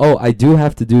time. Oh, I do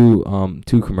have to do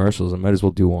 2 commercials. I might as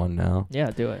well do one now.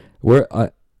 Yeah, do it. We're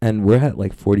at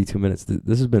like 42 minutes.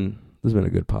 This has been a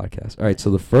good podcast. All right, so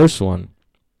the first one.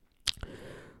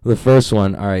 All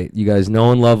right, you guys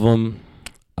know and love him.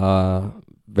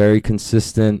 Very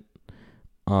consistent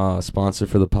sponsor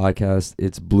for the podcast.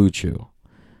 It's Blue Chew.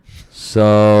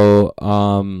 So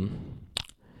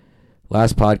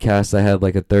last podcast I had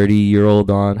like a 30-year-old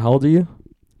on. How old are you?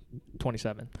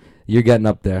 27. You're getting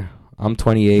up there. I'm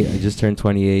 28. I just turned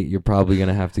 28. You're probably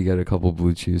gonna have to get a couple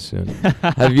Blue Chews soon.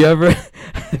 Have you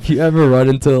ever run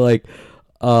into like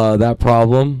that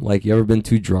problem? Like you ever been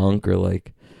too drunk or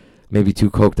like maybe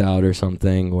too coked out or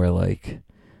something where like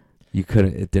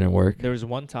it didn't work? There was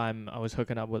one time I was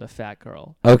hooking up with a fat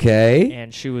girl. Okay.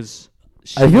 And she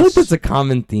I feel like that's a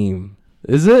common theme.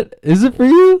 Is it for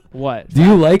you? What?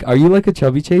 Are you like a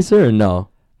chubby chaser or no?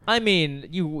 I mean,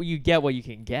 you get what you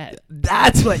can get.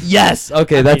 That's what, yes.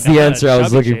 Okay, that's the answer I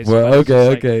was looking for.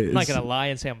 Okay. I'm not going to lie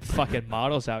and say I'm fucking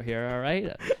models out here, all right?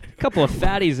 A couple of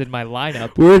fatties in my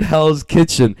lineup. We're in Hell's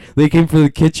Kitchen. They came for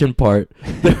the kitchen part.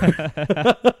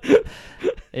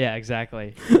 Yeah,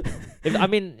 exactly.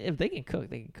 If they can cook,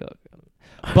 they can cook.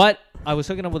 But I was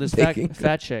hooking up with this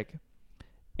fat chick,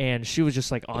 and she was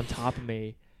just like on top of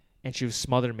me, and she was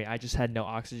smothering me. I just had no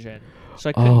oxygen, so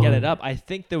I couldn't get it up. I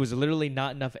think there was literally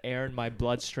not enough air in my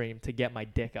bloodstream to get my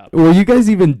dick up. Were you guys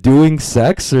even doing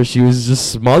sex, or she was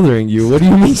just smothering you? What do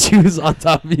you mean she was on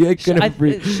top of you? I couldn't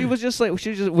breathe. She was just like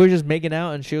we were just making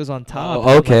out, and she was on top.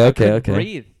 Oh, okay, I okay.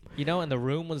 Breathe, and the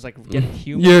room was like getting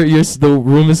humid. The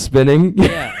room is spinning.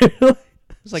 Yeah,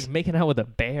 it's like making out with a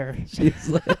bear. She's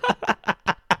like,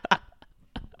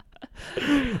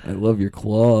 I love your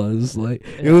claws. Like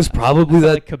it was probably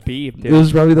that like Khabib, dude. It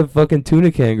was probably the fucking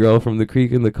tuna can girl from the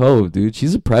Creek and the Cove, dude.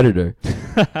 She's a predator.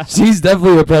 She's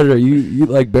definitely a predator. You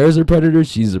like bears are predators.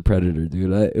 She's a predator,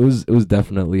 dude. It was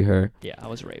definitely her. Yeah, I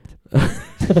was raped.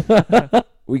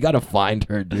 We gotta find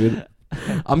her, dude.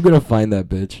 I'm gonna find that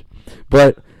bitch.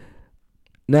 But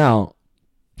now,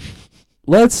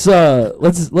 let's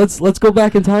go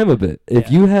back in time a bit.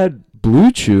 If you had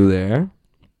Blue Chew there,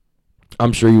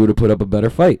 I'm sure you would have put up a better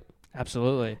fight.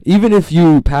 Absolutely. Even if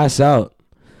you pass out,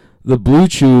 the Blue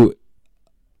Chew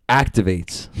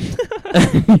activates.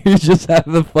 You just have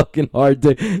the fucking hard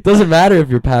day. Doesn't matter if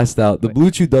you're passed out. The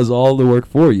Blue Chew does all the work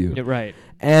for you. You're right.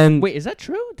 And wait, is that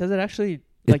true? Does it actually?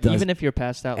 Like, even if you're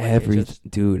passed out, like,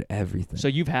 dude, everything. So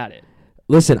you've had it.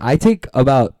 Listen, I take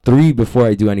about 3 before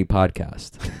I do any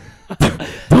podcast.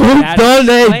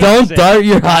 Don't dart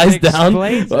your eyes down.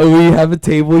 We have a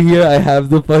table here. I have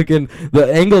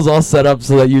the angle's all set up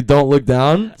so that you don't look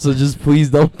down. So just please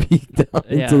don't peek down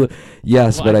into the.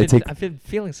 Yes, well, but I've been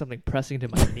feeling something pressing to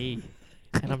my knee.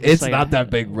 And I'm just it's like, not that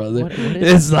big, brother. What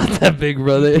it's not that big,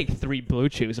 brother. Take 3 Blue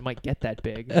Chews. It might get that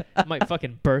big. It might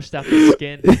fucking burst out the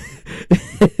skin.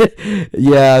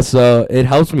 Yeah, so it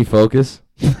helps me focus.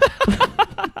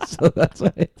 So that's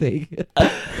why I take it. I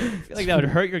feel like that would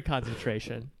hurt your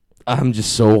concentration. I'm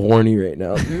just so horny right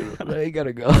now, dude. I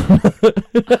gotta go.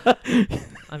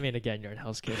 I mean, again, you're in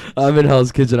Hell's Kitchen. I'm in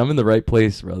Hell's Kitchen. I'm in the right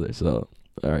place, brother. So,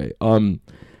 all right.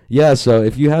 Yeah. So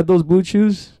if you had those Blue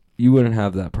Chews, you wouldn't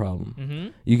have that problem. Mm-hmm.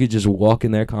 You could just walk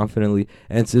in there confidently,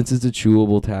 and since it's a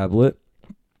chewable tablet,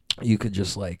 you could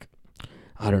just I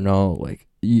don't know,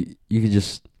 you could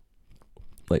just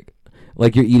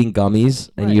like you're eating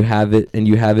gummies and right. you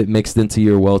have it mixed into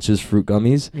your Welch's fruit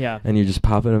gummies. Yeah. And you're just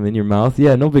popping them in your mouth.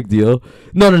 Yeah, no big deal.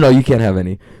 No, you can't have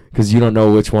any because you don't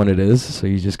know which one it is. So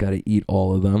you just got to eat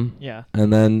all of them. Yeah.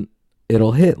 And then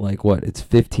it'll hit it's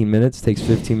 15 minutes. Takes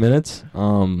 15 minutes.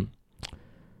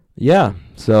 Yeah.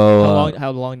 So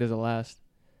how long does it last?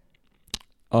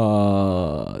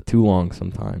 Too long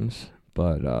sometimes,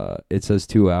 but it says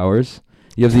 2 hours.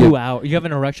 You have 2 hours. You have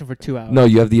an erection for 2 hours. No,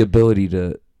 you have the ability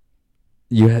to.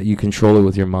 You control it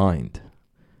with your mind.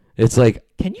 It's like.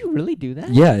 Can you really do that?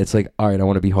 Yeah, it's like, all right, I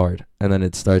want to be hard, and then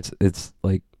it starts. It's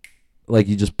like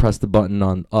you just press the button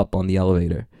on the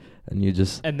elevator, and you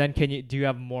just. And then do you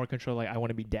have more control? Like, I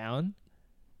want to be down.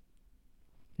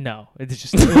 No, it's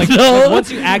just like, no, once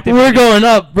you activate. We're going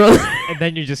up, bro. And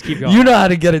then you just keep going. You know how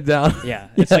to get it down. Yeah,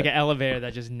 it's like an elevator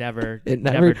that just never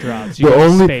drops.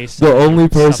 The only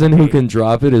person who can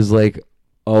drop it is like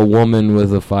a woman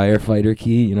with a firefighter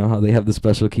key. You know how they have the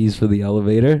special keys for the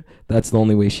elevator? That's the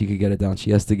only way she could get it down.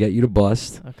 She has to get you to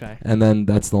bust. Okay. And then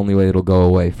that's the only way it'll go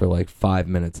away for like 5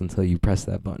 minutes until you press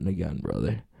that button again,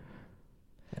 brother.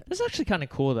 That's actually kind of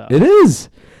cool, though. It is.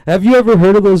 Have you ever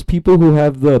heard of those people who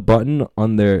have the button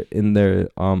on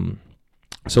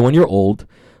so when you're old,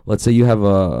 let's say you have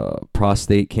a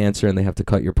prostate cancer and they have to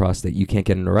cut your prostate, you can't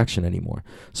get an erection anymore.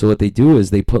 So what they do is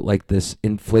they put like this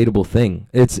inflatable thing.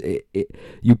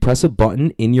 You press a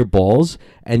button in your balls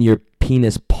and your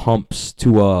penis pumps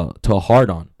to a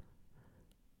hard-on.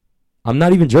 I'm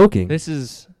not even joking. This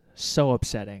is so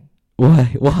upsetting.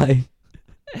 Why?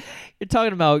 You're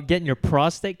talking about getting your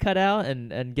prostate cut out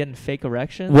and getting fake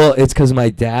erections? Well, it's because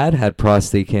my dad had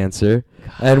prostate cancer,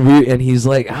 and he's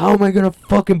like, how am I going to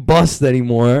fucking bust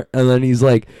anymore? And then he's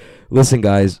like, listen,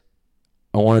 guys,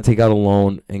 I want to take out a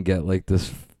loan and get like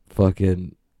this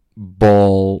fucking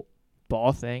ball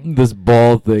thing. This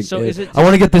ball thing. So is it? I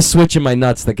want to get this switch in my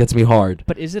nuts that gets me hard.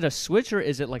 But is it a switch or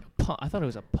is it like a pump? I thought it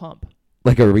was a pump.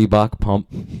 Like a Reebok pump.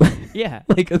 Yeah.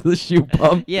 Like the shoe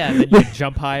pump. Yeah, and then you can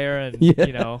jump higher and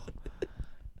you know.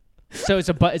 So it's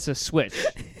a switch.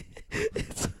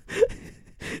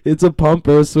 It's a pump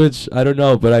or a switch. I don't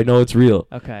know, but I know it's real.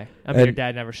 Okay. I mean, your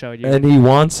dad never showed you. And he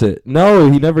wants it. No,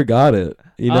 he never got it.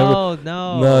 No.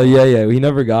 No, yeah. He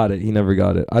never got it.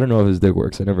 I don't know if his dick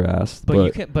works. I never asked. But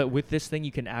you can. But with this thing,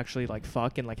 you can actually like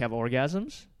fuck and like have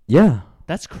orgasms. Yeah.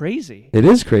 That's crazy. It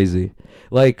is crazy.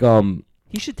 Like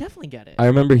He should definitely get it. I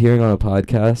remember hearing on a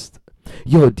podcast.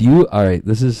 Yo, all right,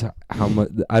 this is how much,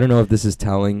 I don't know if this is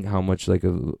telling how much like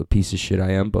a piece of shit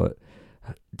I am, but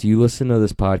do you listen to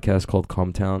this podcast called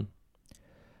Cumtown?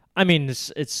 I mean,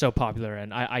 it's so popular,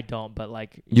 and I don't, but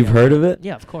like... You've heard of it?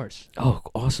 Yeah, of course. Oh,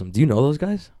 awesome. Do you know those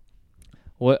guys?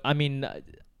 Well, I mean,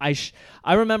 I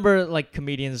remember like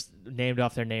comedians named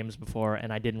off their names before,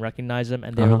 and I didn't recognize them,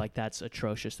 and they were like, that's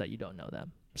atrocious that you don't know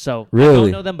them. So, really? I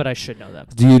don't know them, but I should know them.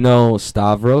 Do you know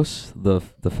Stavros, the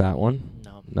fat one?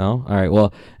 No? All right.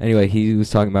 Well, anyway, he was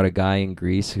talking about a guy in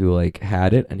Greece who like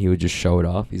had it and he would just show it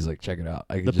off. He's like, check it out.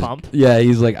 I could The pump? Yeah,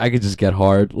 he's like, I could just get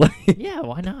hard. Like, yeah,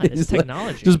 why not? It's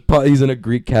technology. He's in a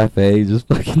Greek cafe, just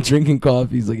fucking drinking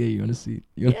coffee. He's like, hey, you want to see?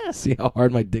 See how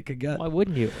hard my dick could get? Why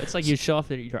wouldn't you? It's like you show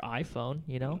off your iPhone,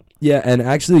 you know? Yeah, and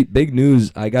actually, big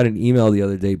news. I got an email the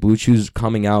other day. Blue Chew's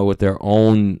coming out with their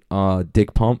own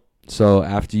dick pump. So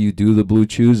after you do the Blue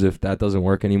Chews, if that doesn't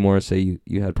work anymore, say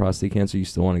you had prostate cancer, you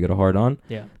still want to get a hard on.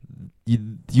 Yeah.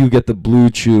 You get the Blue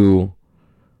Chew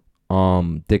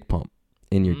dick pump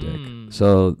in your dick.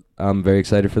 So I'm very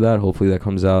excited for that. Hopefully that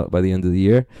comes out by the end of the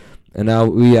year. And now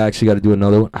we actually got to do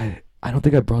another one. I don't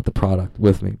think I brought the product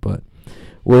with me, but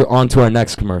we're on to our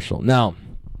next commercial. Now,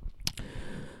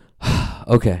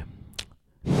 okay.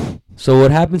 So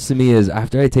what happens to me is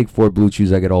after I take 4 Blue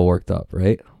Chews, I get all worked up,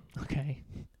 right? Okay.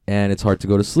 And it's hard to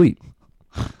go to sleep.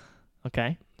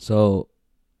 Okay. So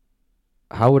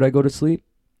how would I go to sleep?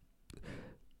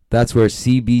 That's where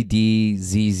CBD-ZZZ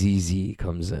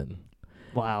comes in.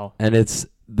 Wow. And it's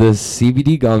the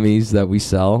CBD gummies that we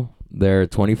sell. They're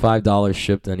 $25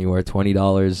 shipped anywhere,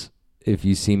 $20 if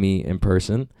you see me in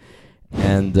person.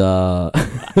 And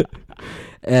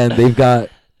and they've got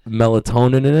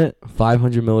melatonin in it,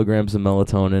 500 milligrams of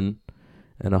melatonin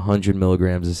and 100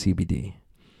 milligrams of CBD.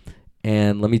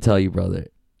 And let me tell you, brother,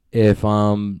 if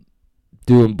I'm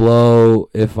doing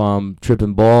blow, if I'm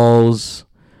tripping balls,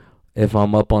 if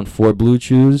I'm up on 4 Blue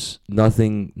Chews,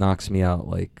 nothing knocks me out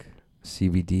like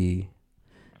CBD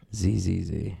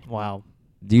ZZZ. Wow.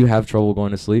 Do you have trouble going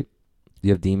to sleep? Do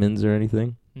you have demons or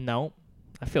anything? No.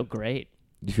 I feel great.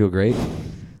 You feel great?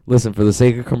 Listen, for the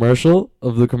sake of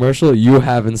the commercial, you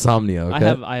have insomnia,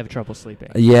 okay? I have trouble sleeping.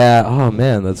 Yeah. Oh,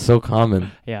 man, that's so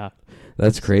common. Yeah.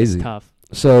 That's crazy. It's tough.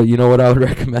 So, you know what I would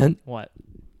recommend? What?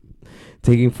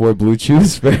 Taking 4 Blue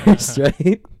Chews first,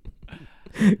 right?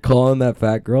 Calling that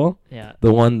fat girl. Yeah.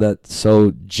 The one that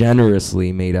so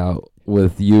generously made out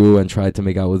with you and tried to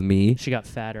make out with me. She got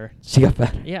fatter. She got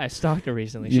fatter? Yeah, I stalked her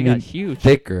recently. You she mean got huge.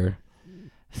 thicker.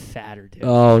 Fatter, dude.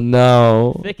 Oh,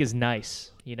 no. Thick is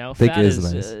nice, you know? Thick Fat is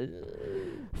nice.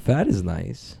 Fat is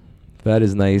nice. Fat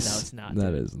is nice. No, it's not.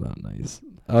 That is not nice.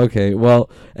 Okay, well,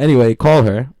 anyway, call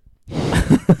her.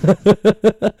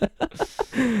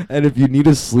 And if you need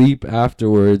to sleep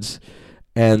afterwards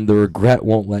and the regret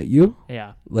won't let you,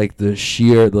 yeah, like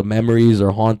the memories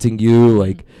are haunting you,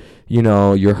 like, you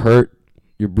know, you're hurt,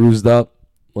 you're bruised up,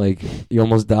 like you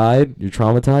almost died, you're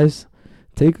traumatized,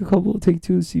 take 2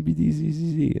 CBD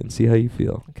ZZZ and see how you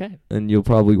feel. Okay. And you'll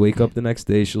probably wake up the next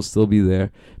day, she'll still be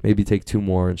there. Maybe take 2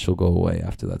 more and she'll go away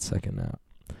after that second nap.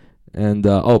 And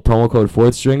promo code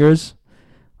 4th Stringers.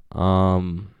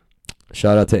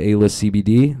 Shout out to A-List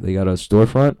CBD. They got a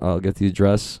storefront. I'll get the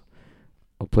address.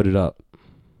 I'll put it up.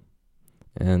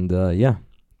 And yeah,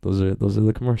 those are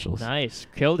the commercials. Nice,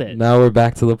 killed it. Now we're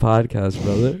back to the podcast,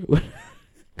 brother.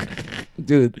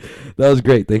 Dude, that was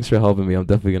great. Thanks for helping me. I'm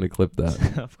definitely gonna clip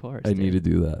that. Of course. I need to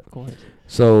do that. Of course.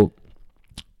 So,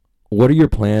 what are your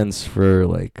plans for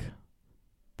like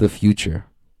the future?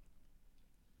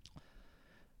 Are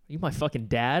you my fucking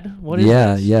dad? What is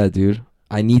this? Yeah, dude.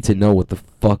 I need to know what the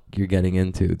fuck you're getting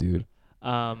into, dude.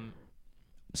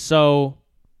 So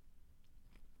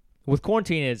with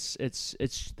quarantine, it's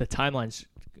the timeline's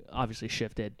obviously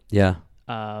shifted. Yeah.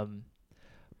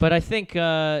 But I think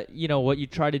what you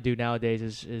try to do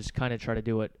nowadays is kind of try to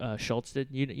do what Schultz did.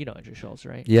 You know Andrew Schultz,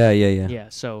 right? Yeah. Yeah.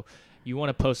 So you want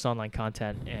to post online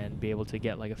content and be able to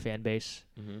get like a fan base.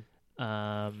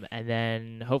 Mm-hmm. And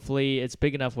then hopefully it's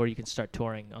big enough where you can start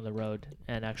touring on the road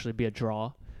and actually be a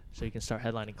draw. So you can start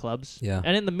headlining clubs. Yeah.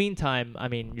 And in the meantime, I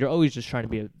mean, you're always just trying to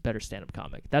be a better stand-up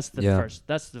comic. That's the first.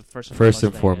 That's the first. First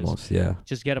and foremost, yeah.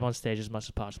 Just get up on stage as much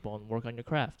as possible and work on your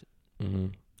craft. Mm-hmm.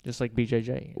 Just like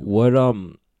BJJ. What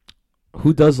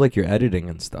who does like your editing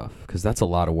and stuff? Because that's a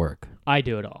lot of work. I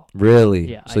do it all.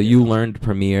 Really? Yeah. So you learned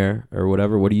Premiere or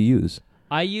whatever. What do you use?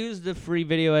 I use the free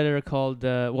video editor called.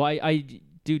 I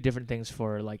do different things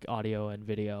for like audio and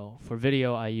video. For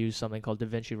video, I use something called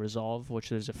DaVinci Resolve,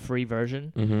 which is a free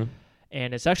version,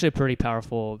 and it's actually a pretty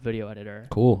powerful video editor.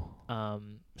 Cool.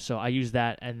 So I use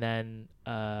that, and then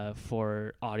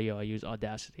for audio, I use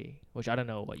Audacity, which I don't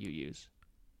know what you use.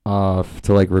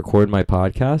 To like record my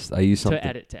podcast, I use something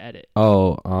to edit.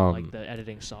 Oh, like the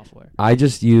editing software. I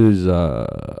just use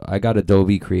I got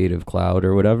Adobe Creative Cloud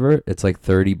or whatever. It's like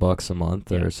 $30 a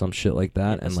month or some shit like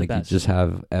that, and like you just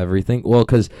have everything. Well,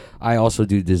 because I also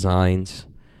do designs,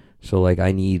 so like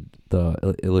I need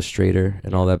the Illustrator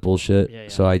and all that bullshit. Yeah.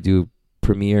 So I do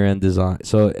Premiere and design.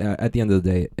 So at the end of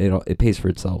the day, it pays for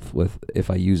itself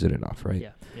if I use it enough, right?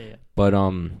 Yeah. But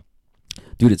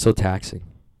dude, it's so taxing.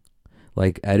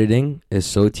 Like editing is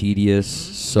so tedious,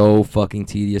 so fucking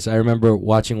tedious. I remember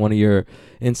watching one of your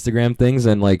Instagram things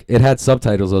and like it had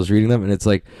subtitles. I was reading them and it's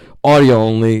like audio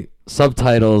only,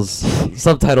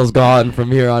 subtitles gone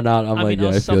from here on out. I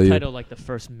feel you. Subtitle like the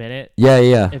first minute.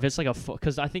 Yeah. If it's like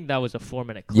because I think that was a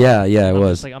 4-minute clip. Yeah, it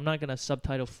was. Like I'm not gonna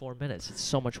subtitle 4 minutes. It's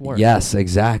so much work. Yes,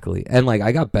 exactly. And like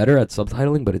I got better at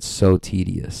subtitling, but it's so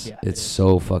tedious. Yeah, it's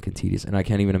so fucking tedious, and I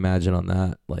can't even imagine on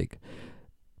that. Like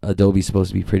Adobe's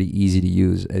supposed to be pretty easy to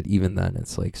use, and even then,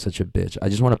 it's like such a bitch. I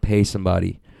just want to pay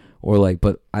somebody, or like,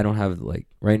 but I don't have like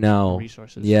right now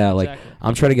resources. Yeah, like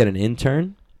I'm trying to get an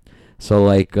intern. So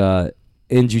like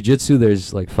in jiu-jitsu,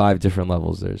 there's like 5 different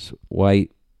levels. There's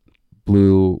white,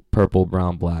 blue, purple,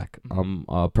 brown, black. I'm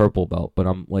a purple belt, but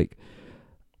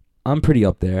I'm pretty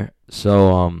up there.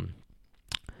 So I'm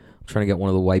trying to get one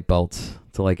of the white belts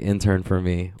to like intern for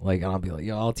me. Like, and I'll be like,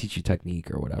 yo, I'll teach you technique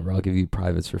or whatever. I'll give you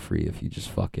privates for free if you just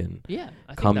fucking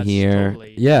come here.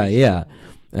 Totally yeah.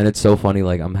 And it's so funny.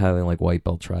 Like I'm having like white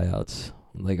belt tryouts.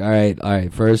 Like, all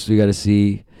right. First we got to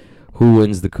see who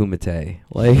wins the kumite.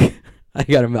 Like. I'm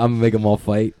gonna make them all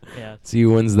fight. Yeah. See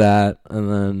who wins that,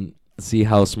 and then see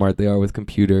how smart they are with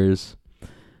computers,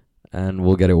 and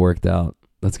we'll get it worked out.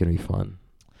 That's gonna be fun.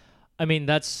 I mean,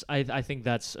 I think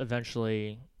that's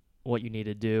eventually what you need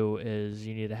to do is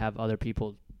you need to have other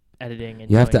people editing and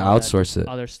you have to outsource it.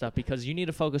 Other stuff because you need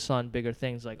to focus on bigger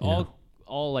things like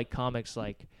all like comics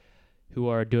like who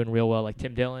are doing real well, like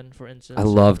Tim Dillon, for instance. I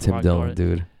love Tim Dillon,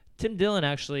 dude. Tim Dillon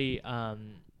actually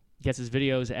gets his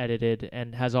videos edited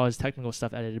and has all his technical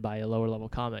stuff edited by a lower level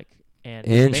comic. And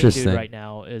his main dude right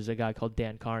now is a guy called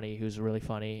Dan Carney, who's really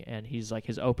funny, and he's like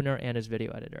his opener and his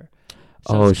video editor.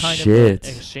 So it's kind of an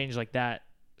exchange like that,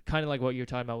 kind of like what you're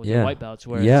talking about with the white belts,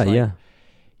 where it's like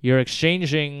you're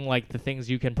exchanging like the things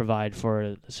you can provide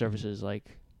for the services like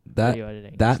video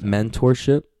editing. That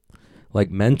mentorship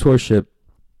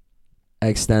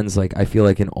extends, like I feel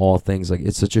like in all things, like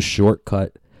it's such a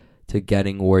shortcut to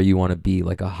getting where you want to be,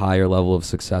 like a higher level of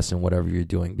success in whatever you're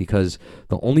doing. Because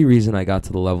the only reason I got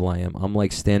to the level I am, I'm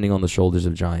like standing on the shoulders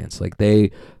of giants. Like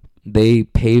they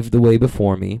paved the way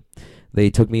before me. They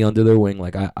took me under their wing.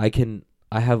 Like I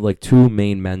have like 2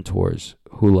 main mentors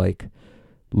who like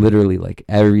literally like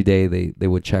every day they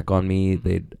would check on me.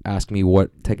 They'd ask me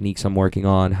what techniques I'm working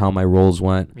on, how my rolls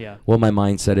went, what my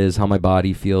mindset is, how my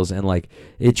body feels. And like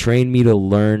it trained me to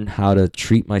learn how to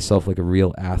treat myself like a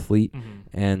real athlete.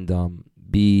 And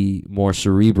be more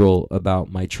cerebral about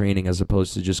my training as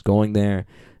opposed to just going there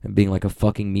and being like a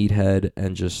fucking meathead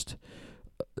and just,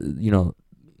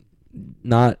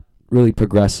 not really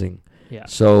progressing. Yeah.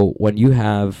 So when you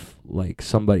have like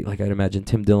somebody, like I'd imagine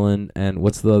Tim Dillon and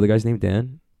what's the other guy's name?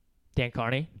 Dan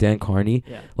Carney.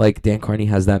 Yeah. Like Dan Carney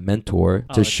has that mentor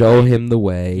to show him the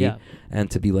way and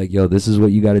to be like, yo, this is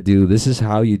what you got to do. This is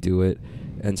how you do it.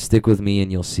 And stick with me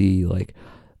and you'll see like,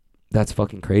 that's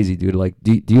fucking crazy, dude. Like,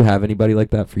 do you have anybody like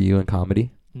that for you in comedy?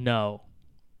 No.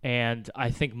 And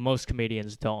I think most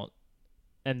comedians don't.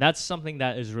 And that's something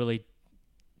that is really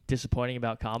disappointing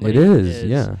about comedy. It is,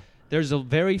 yeah. There's a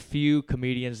very few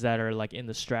comedians that are like in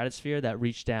the stratosphere that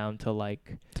reach down to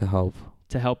like... To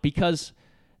help because...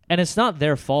 And it's not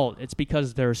their fault. It's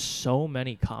because there's so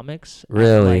many comics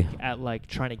really at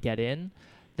trying to get in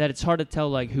that it's hard to tell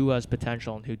like who has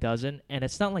potential and who doesn't. And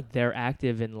it's not like they're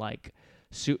active in like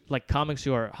comics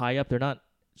who are high up. They're not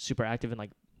super active in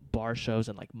like bar shows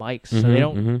and like mics,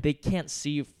 so they can't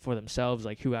see for themselves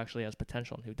like who actually has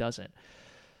potential and who doesn't.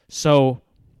 So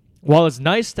while it's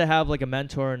nice to have like a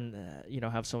mentor and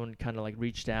have someone kind of like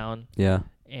reach down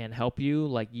and help you,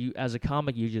 like you as a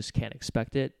comic you just can't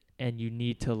expect it, and you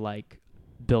need to like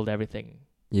build everything.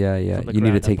 You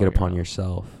need to take it upon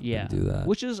yourself. Yeah, and do that.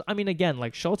 Which is, I mean, again,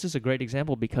 like Schultz is a great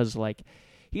example because like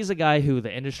he's a guy who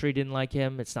the industry didn't like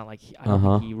him. It's not like I don't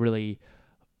think he really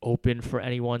opened for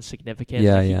anyone significant.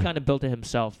 He kind of built it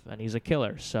himself, and he's a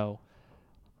killer. So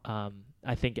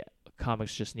I think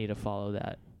comics just need to follow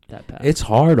that path. It's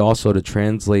hard also to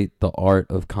translate the art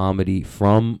of comedy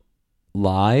from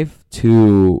live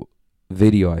to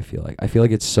video. I feel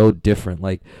like it's so different.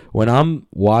 Like when I'm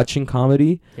watching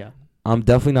comedy, I'm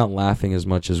definitely not laughing as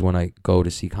much as when I go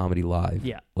to see comedy live.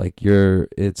 Yeah. Like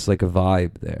it's like a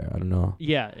vibe there. I don't know.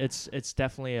 Yeah, it's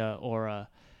definitely a aura.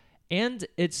 And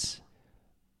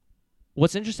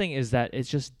what's interesting is that it's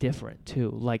just different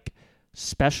too. Like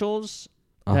specials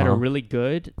that are really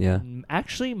good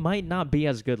actually might not be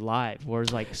as good live,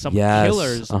 whereas like some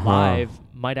killers live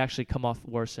might actually come off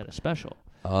worse than a special.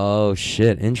 Oh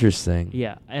shit, interesting.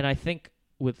 Yeah, and I think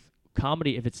with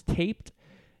comedy, if it's taped,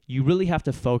 you really have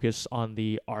to focus on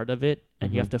the art of it,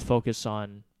 and you have to focus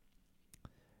on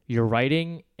your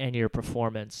writing and your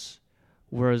performance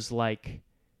Whereas like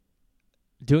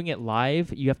doing it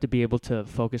live, you have to be able to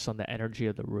focus on the energy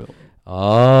of the room.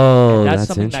 Oh, and that's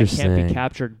something interesting. that can't be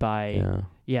captured by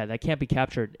that can't be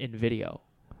captured in video.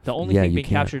 The only thing being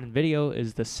captured in video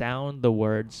is the sound, the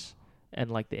words, and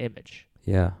like the image.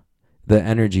 Yeah. The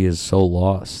energy is so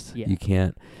lost. Yeah. You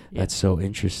can't. That's so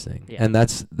interesting. Yeah. And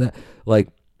that's that. Like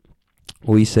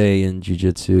we say in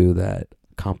jiu-jitsu that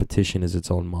competition is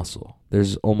its own muscle.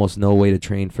 There's almost no way to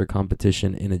train for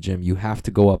competition in a gym. You have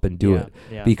to go up and do it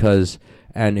because,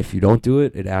 and if you don't do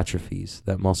it, it atrophies.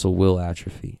 That muscle will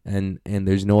atrophy, and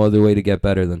there's no other way to get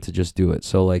better than to just do it.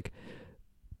 So like,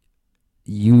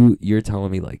 you're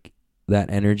telling me like that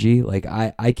energy, like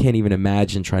I can't even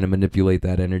imagine trying to manipulate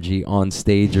that energy on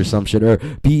stage or some shit, or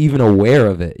be even aware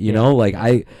of it. You know, like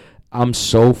I'm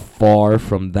so far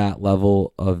from that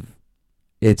level of.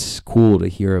 It's cool to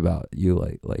hear about you,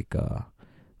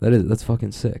 that's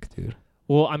fucking sick, dude.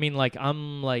 Well, I mean, like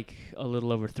I'm like a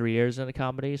little over 3 years into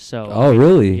comedy, so. Oh, I mean,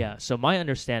 really? Yeah. So my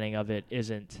understanding of it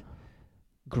isn't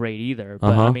great either,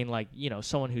 but I mean, like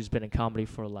someone who's been in comedy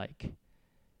for like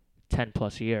 10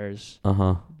 plus years,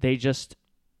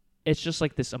 it's just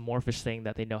like this amorphous thing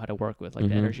that they know how to work with, like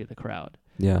the energy of the crowd.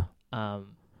 Yeah. And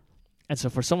so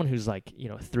for someone who's like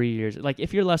 3 years, like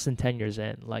if you're less than 10 years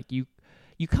in, like you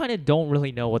kind of don't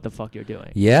really know what the fuck you're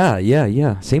doing.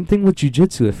 Yeah. Same thing with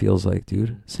jiu-jitsu, it feels like,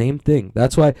 dude. Same thing.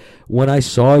 That's why when I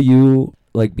saw you,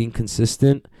 like, being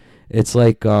consistent, it's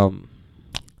like, I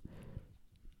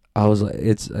was like,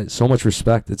 it's so much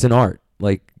respect. It's an art.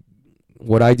 Like,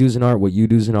 what I do is an art, what you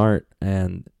do is an art,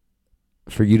 and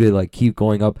for you to, like, keep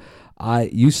going up,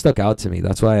 you stuck out to me.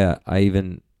 That's why I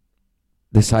even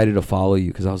decided to follow you,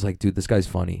 because I was like, dude, this guy's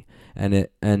funny. And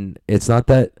it's not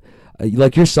that...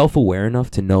 like, you're self-aware enough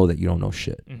to know that you don't know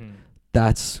shit. Mm-hmm.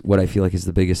 That's what I feel like is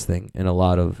the biggest thing in a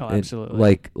lot of...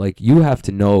 absolutely. Like you have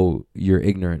to know you're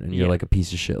ignorant and you're like a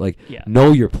piece of shit. Like,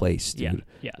 know your place, dude.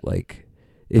 Yeah. Like,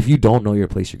 if you don't know your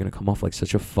place, you're going to come off like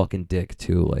such a fucking dick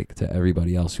to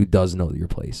everybody else who does know your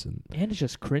place. And it's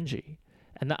just cringy.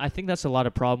 And I think that's a lot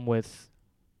of problem with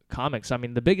comics. I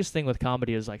mean, the biggest thing with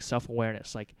comedy is, like,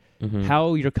 self-awareness. Like,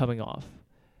 how you're coming off.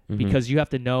 Because you have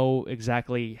to know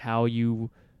exactly how you...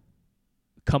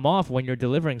 come off when you're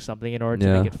delivering something in order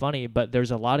to make it funny, but there's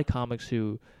a lot of comics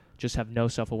who just have no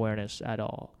self-awareness at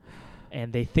all,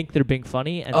 and they think they're being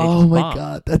funny, and they just bomb.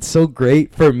 God, that's so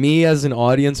great for me as an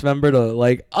audience member to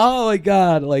like, oh my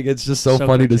god, like, it's just so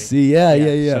funny cringy to see.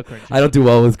 Yeah. So I don't do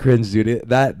well with cringe, dude.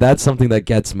 That's something that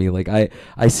gets me. Like,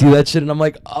 I see that shit and I'm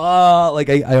like, like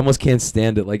I almost can't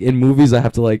stand it. Like, in movies I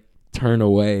have to like turn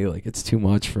away, like, it's too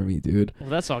much for me, dude.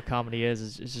 Well, that's all comedy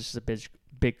is it's just a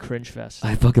big cringe fest.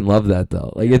 I fucking love that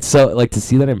though. Like, it's so, like, to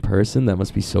see that in person, that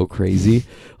must be so crazy.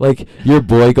 Like, your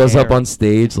boy goes up on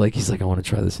stage, like, he's like, I want to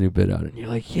try this new bit out, and you're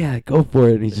like, yeah, go for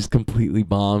it, and he just completely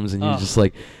bombs, and you're just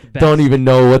like, don't even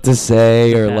know what to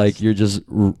say, or like, you're just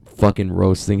fucking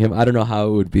roasting him. I don't know how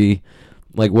it would be.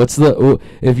 Like,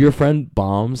 if your friend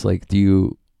bombs, like, do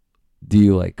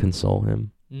you like console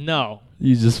him? No.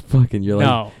 You just fucking, you're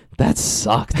like, that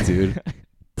sucked, dude.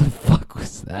 The fuck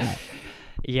was that?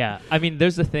 Yeah, I mean,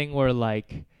 there's the thing where,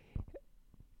 like,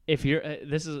 if you're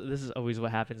this is always what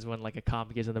happens when, like, a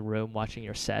comic is in the room watching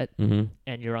your set, and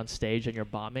you're on stage and you're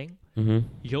bombing.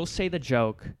 You'll say the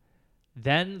joke,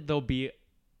 then there'll be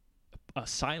a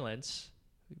silence,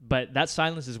 but that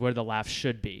silence is where the laugh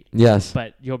should be. Yes.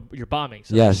 But you're bombing,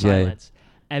 so yes, there's silence.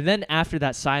 Yeah. And then after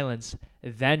that silence,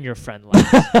 then your friend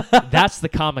laughs. That's the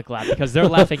comic laugh, because they're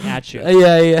laughing at you.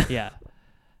 Yeah.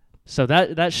 So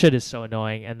that shit is so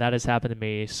annoying, and that has happened to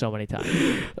me so many times.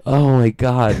 Oh my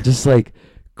god, just like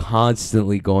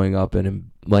constantly going up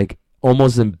and like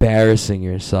almost embarrassing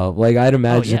yourself. Like, I'd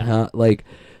imagine how, like,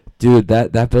 dude,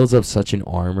 that builds up such an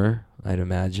armor, I'd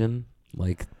imagine.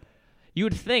 Like, you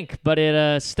would think, but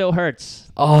it still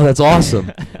hurts. Oh, that's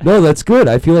awesome. No, that's good.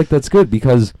 I feel like that's good,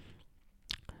 because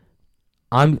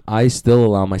I still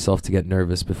allow myself to get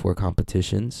nervous before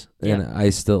competitions, and I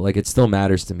still, like, it still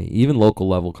matters to me, even local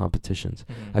level competitions.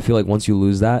 I feel like once you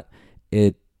lose that,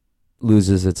 it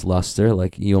loses its luster.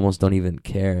 Like, you almost don't even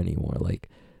care anymore. Like,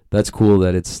 that's cool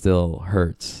that it still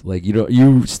hurts. Like,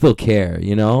 you still care,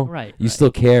 you know? Right. You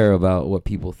still care about what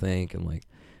people think, and, like,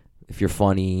 if you're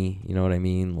funny, you know what I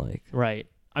mean? Like, right.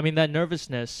 I mean, that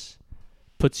nervousness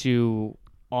puts you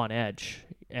on edge,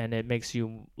 and it makes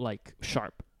you, like,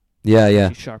 sharp.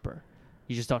 Yeah. Sharper.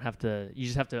 You just don't have to. You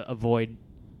just have to avoid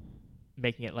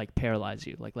making it, like, paralyze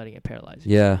you, like letting it paralyze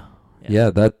you.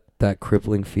 Yeah. That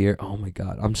crippling fear. Oh my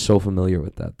god, I'm so familiar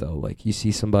with that though. Like, you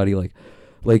see somebody like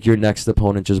your next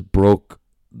opponent just broke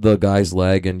the guy's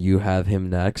leg, and you have him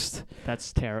next.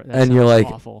 That's terrible. And you're like,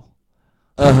 awful.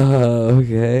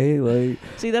 Okay, like.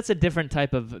 See, that's a different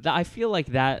type of. I feel like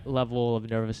that level of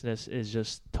nervousness is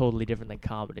just totally different than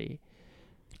comedy.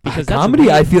 Because comedy,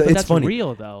 real, I feel it's that's funny.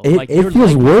 Real though. It, like, it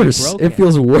feels worse. It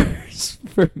feels worse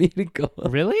for me to go.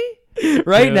 Really?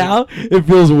 Right now, it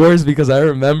feels worse because I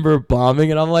remember bombing,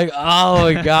 and I'm like, oh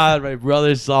my god, my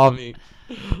brother saw me.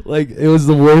 Like, it was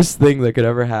the worst thing that could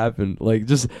ever happen. Like,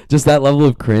 just that level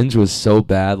of cringe was so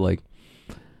bad. Like,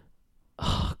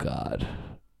 oh god,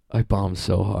 I bombed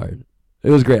so hard.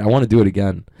 It was great. I want to do it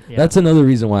again. Yeah. That's another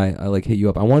reason why I like hit you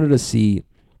up. I wanted to see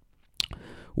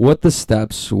what the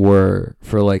steps were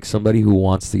for like somebody who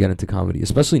wants to get into comedy,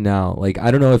 especially now. Like,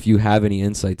 I don't know if you have any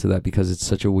insight to that because it's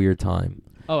such a weird time.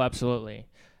 Oh, absolutely.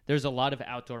 There's a lot of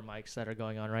outdoor mics that are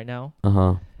going on right now.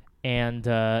 Uh-huh. And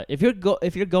if you're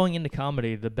going into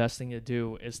comedy, the best thing to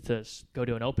do is to go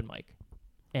to an open mic,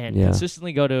 and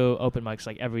consistently go to open mics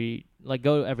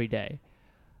go every day.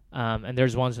 And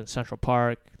there's ones in Central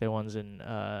Park, there are ones in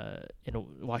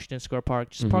Washington Square Park,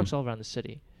 just parks all around the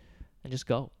city, and just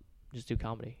go. Just do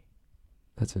comedy.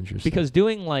 That's interesting. Because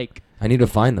doing like... I need to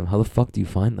find them. How the fuck do you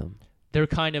find them? They're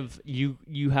kind of... You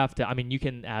have to... I mean, you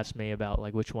can ask me about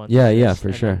like which ones. Yeah,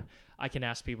 for sure. I can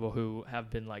ask people who have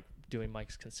been like doing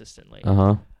mics consistently.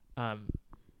 Uh-huh.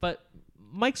 But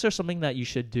mics are something that you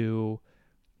should do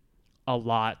a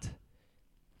lot,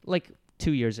 like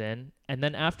 2 years in. And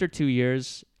then after 2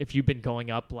 years, if you've been going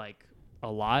up like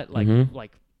a lot, like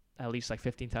at least like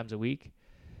 15 times a week,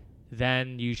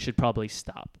 then you should probably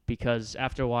stop, because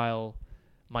after a while,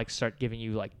 mics start teaching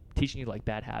you like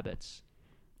bad habits.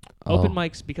 Open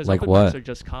mics, because like open mics are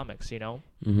just comics, you know?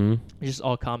 Mm-hmm. It's just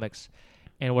all comics.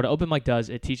 And what an open mic does,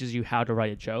 it teaches you how to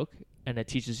write a joke, and it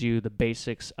teaches you the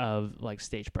basics of like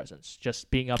stage presence, just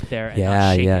being up there and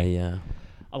not shaking. Yeah.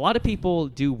 A lot of people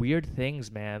do weird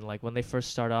things, man. Like when they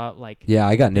first start out, like... Yeah,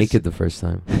 I got naked the first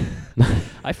time.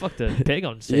 I fucked a pig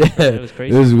on stage. Yeah, it was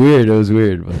crazy. It was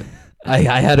weird, but... I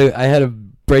had to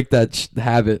break that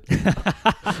habit.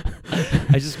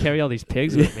 I just carry all these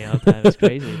pigs with me all the time. It's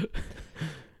crazy.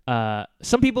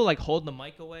 Some people like hold the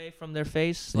mic away from their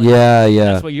face. Like, yeah.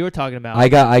 That's what you were talking about. I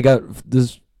got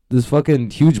this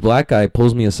fucking huge black guy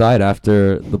pulls me aside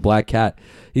after the black cat.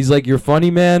 He's like, "You're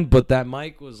funny, man, but that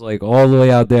mic was like all the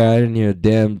way out there. I didn't hear a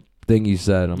damn thing you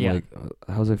said." I'm like,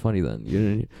 "How's I funny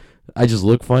then? I just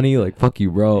look funny. Like, fuck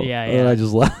you, bro." Yeah. And I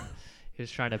just laugh. He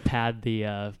was trying to pad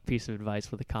the piece of advice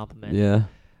with a compliment. Yeah.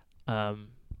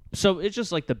 So it's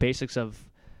just like the basics of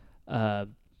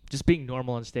just being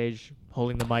normal on stage,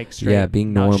 holding the mic straight,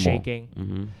 being not normal, shaking.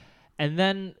 Mm-hmm. And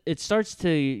then it starts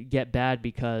to get bad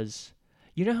because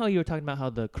you know how you were talking about how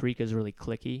the creek is really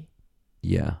clicky?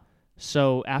 Yeah.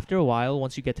 So after a while,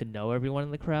 once you get to know everyone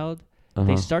in the crowd,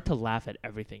 they start to laugh at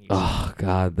everything you say. Oh,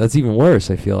 God. That's even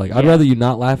worse, I feel like. I'd rather you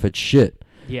not laugh at shit.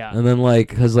 Yeah. And then, like,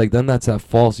 because, like, then that's that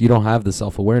false, you don't have the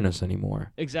self-awareness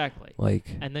anymore. Exactly.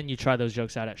 Like. And then you try those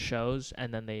jokes out at shows,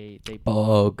 and then they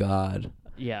Oh, God.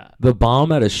 Yeah. The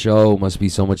bomb at a show must be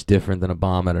so much different than a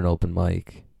bomb at an open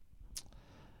mic.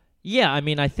 Yeah, I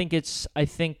mean, I think it's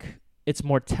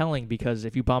more telling, because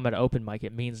if you bomb at an open mic,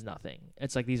 it means nothing.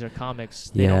 It's like these are comics.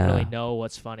 They don't really know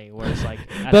what's funny. Whereas, like,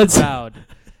 at a crowd,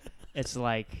 it's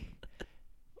like...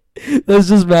 That's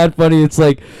just mad funny. It's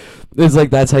like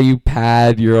that's how you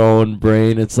pad your own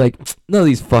brain. It's like, none of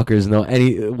these fuckers know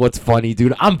what's funny,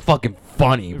 dude. I'm fucking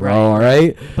funny, bro. All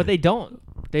right? But they don't.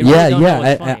 They really don't know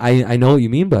what's funny. I know what you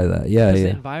mean by that. Yeah. The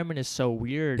environment is so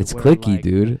weird. It's clicky, like,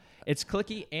 dude. It's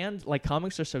clicky, and like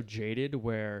comics are so jaded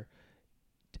where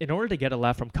in order to get a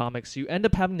laugh from comics, you end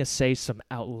up having to say some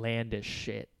outlandish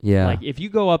shit. Yeah. Like if you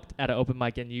go up at an open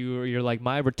mic and you're like,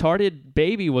 my retarded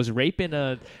baby was raping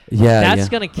a... Yeah, that's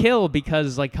going to kill,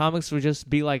 because like comics would just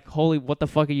be like, holy, what the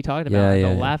fuck are you talking about? And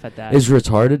they'll laugh at that. Is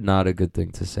retarded not a good thing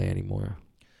to say anymore?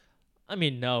 I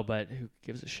mean, no, but who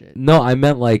gives a shit? No, I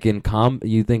meant like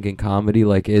you think in comedy,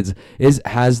 like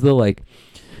has the like...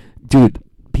 Dude...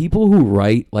 People who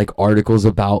write like articles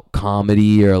about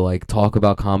comedy or like talk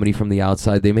about comedy from the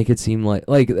outside, they make it seem like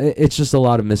it's just a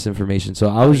lot of misinformation. So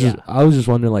I was just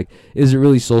wondering, like, is it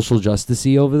really social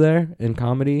justice-y over there in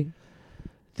comedy?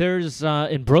 There's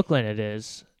in Brooklyn it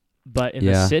is, but in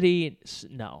the city,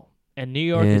 no. And New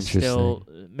York is still,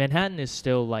 Manhattan is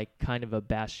still like kind of a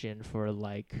bastion for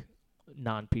like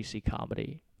non-PC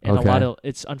comedy. And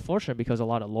it's unfortunate because a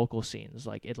lot of local scenes,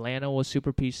 like Atlanta was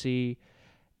super PC.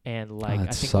 And like I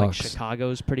think like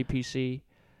Chicago's pretty PC.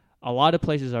 A lot of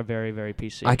places are very, very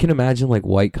PC. I can imagine like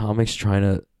white comics trying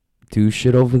to do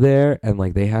shit over there, and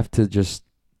like they have to just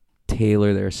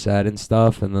tailor their set and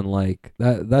stuff, and then like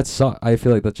that sucks. I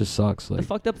feel like that just sucks. Like, the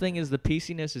fucked up thing is the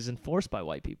PCness is enforced by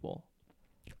white people.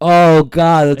 Oh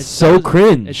God, that's so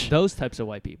cringe. It's those types of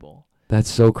white people. That's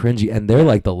so cringy. And they're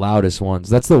like the loudest ones.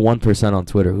 That's the 1% on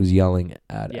Twitter who's yelling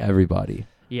at everybody.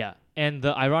 Yeah. And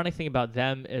the ironic thing about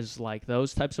them is like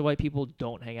those types of white people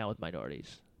don't hang out with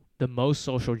minorities. The most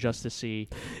social justice-y.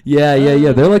 Yeah.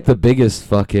 They're like the biggest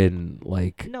fucking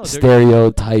like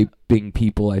stereotyping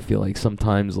people, I feel like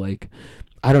sometimes. Like,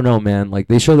 I don't know, man. Like,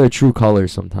 they show their true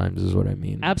colors sometimes is what I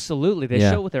mean. Absolutely. They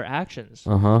show with their actions.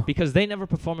 Uh-huh. Because they never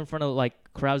perform in front of like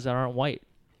crowds that aren't white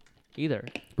either.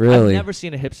 Really? I've never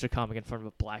seen a hipster comic in front of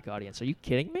a black audience. Are you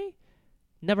kidding me?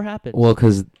 Never happened. Well,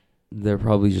 because they're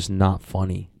probably just not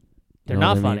funny. They're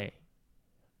not funny.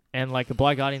 And, like, a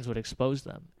black audience would expose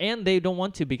them. And they don't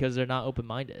want to because they're not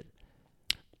open-minded.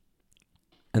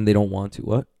 And they don't want to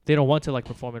what? They don't want to, like,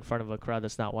 perform in front of a crowd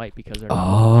that's not white because they're not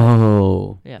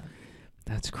Oh. Yeah.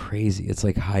 That's crazy. It's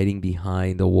like hiding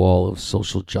behind a wall of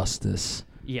social justice.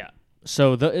 Yeah.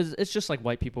 So it's just like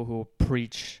white people who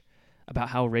preach about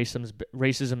how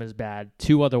racism is bad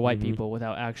to other white people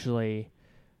without actually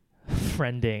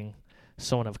friending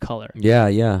someone of color.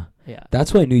 Yeah.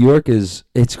 That's why New York is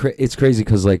it's crazy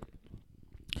because like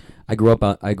I grew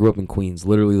up in Queens,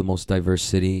 literally the most diverse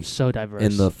city, so diverse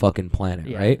in the fucking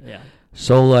planet, right? Yeah.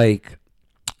 So like,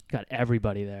 got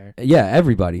everybody there. Yeah,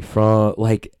 everybody from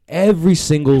like every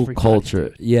single culture.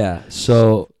 Dude. Yeah.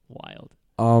 So wild.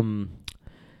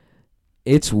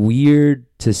 It's weird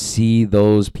to see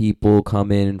those people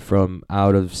come in from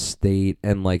out of state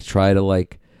and like try to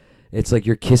like. It's like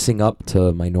you're kissing up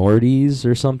to minorities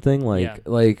or something. Okay,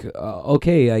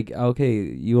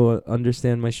 you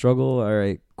understand my struggle? All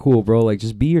right, cool, bro. Like,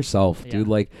 just be yourself, dude.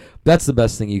 Like, that's the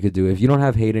best thing you could do. If you don't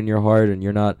have hate in your heart and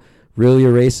you're not really a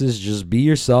racist, just be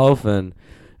yourself and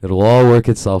it'll all work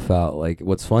itself out. Like,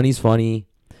 what's funny's funny.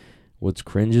 What's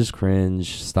cringe is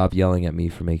cringe. Stop yelling at me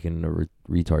for making a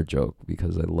retard joke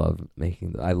because I love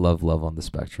Love on the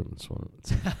Spectrum.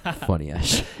 It's funny ass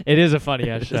show. It is a funny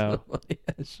ass show.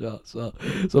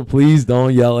 So please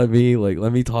don't yell at me. Like,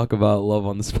 let me talk about Love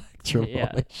on the Spectrum on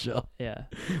my show. Yeah.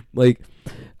 Like,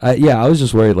 I was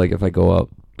just worried, like, if I go up,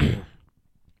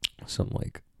 some,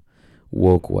 like,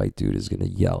 woke white dude is going to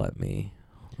yell at me.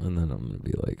 And then I'm going to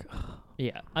be like...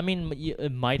 Yeah, I mean,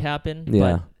 it might happen,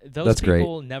 but those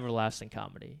people never last in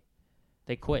comedy.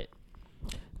 They quit.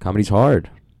 Comedy's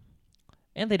hard.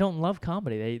 And they don't love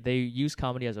comedy. They use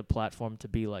comedy as a platform to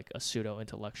be like a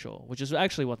pseudo-intellectual, which is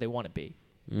actually what they want to be.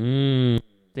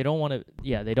 They don't want to,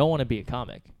 they don't want to be a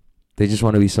comic. They just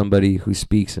want to be somebody who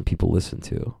speaks and people listen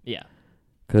to. Yeah.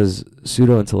 Because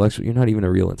pseudo-intellectual, you're not even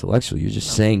a real intellectual. You're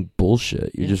just saying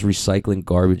bullshit. You're just recycling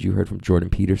garbage you heard from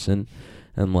Jordan Peterson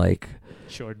and like...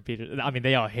 Jordan Peterson. I mean,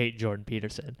 they all hate Jordan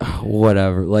Peterson.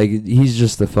 Whatever. Like, he's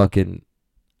just a fucking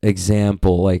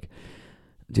example. Like,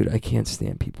 dude, I can't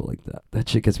stand people like that. That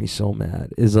shit gets me so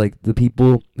mad. Is like the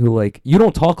people who like, you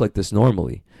don't talk like this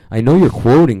normally. I know you're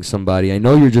quoting somebody. I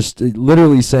know you're just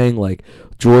literally saying like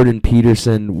Jordan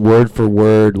Peterson word for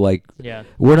word. Like,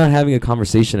 we're not having a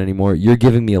conversation anymore. You're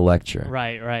giving me a lecture.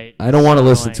 Right. I don't want to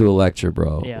listen to a lecture,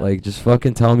 bro. Yeah. Like, just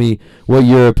fucking tell me what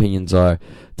your opinions are.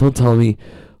 Don't tell me,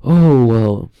 oh,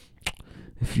 well,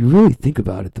 if you really think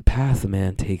about it, the path a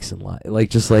man takes in life.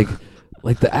 Like, just like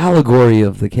the allegory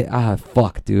of the kid.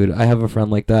 Fuck, dude. I have a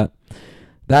friend like that.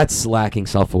 That's lacking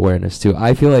self-awareness, too.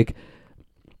 I feel like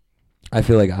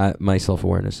my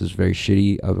self-awareness is very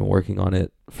shitty. I've been working on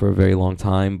it for a very long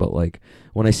time. But, like,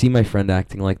 when I see my friend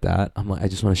acting like that, I'm like, I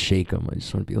just want to shake him. I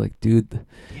just want to be like, dude,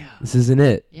 this isn't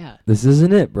it. Yeah. This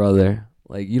isn't it, brother.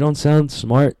 Like, you don't sound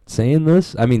smart saying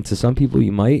this. I mean, to some people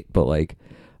you might, but, like,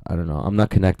 I don't know. I'm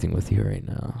not connecting with you right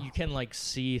now. You can like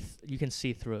you can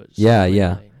see through it.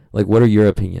 Yeah. Like, what are your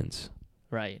opinions?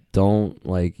 Right. Don't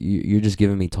like you're just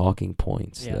giving me talking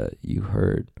points that you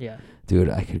heard. Yeah. Dude,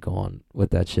 I could go on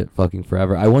with that shit fucking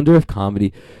forever. I wonder if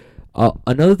comedy.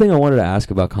 Another thing I wanted to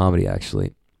ask about comedy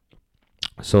actually.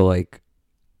 So like,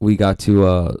 we got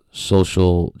to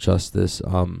social justice.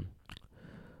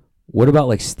 What about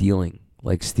like stealing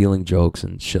jokes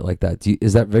and shit like that?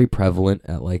 Is that very prevalent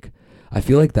at like? I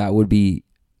feel like that would be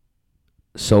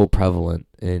so prevalent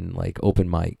in like open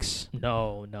mics.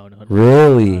 No.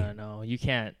 Really? No. You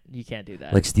can't do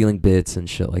that. Like stealing bits and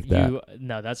shit like that.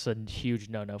 No, that's a huge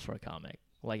no for a comic.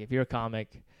 Like if you're a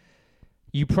comic,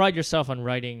 you pride yourself on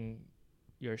writing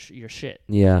your shit.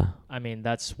 Yeah. I mean,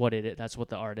 that's what it is. That's what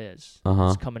the art is.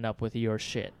 It's coming up with your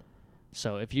shit.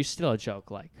 So if you steal a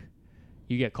joke, like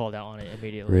you get called out on it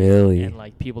immediately. Really? And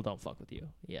like people don't fuck with you.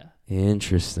 Yeah.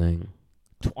 Interesting.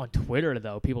 On Twitter,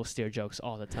 though, people steal jokes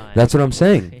all the time. That's what I'm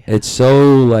saying. It's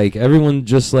so, like, everyone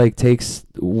just, like, takes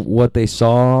what they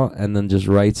saw and then just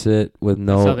writes it with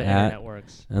no That's how the internet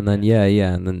works. And then,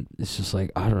 and then it's just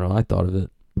like, I don't know, I thought of it.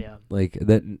 Yeah. Like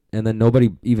that, and then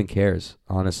nobody even cares.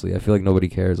 Honestly, I feel like nobody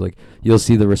cares. Like you'll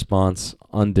see the response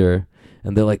under,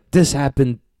 and they're like, "This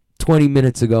happened 20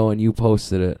 minutes ago, and you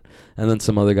posted it." And then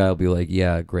some other guy will be like,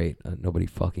 "Yeah, great. Nobody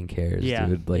fucking cares,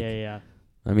 dude." Like, yeah.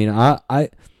 I mean, I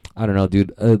don't know,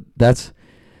 dude. That's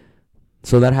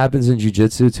so that happens in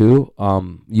jiu-jitsu too.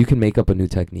 You can make up a new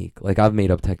technique. Like I've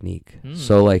made up technique.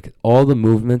 So like all the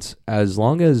movements, as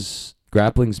long as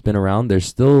grappling's been around, there's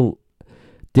still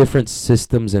different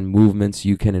systems and movements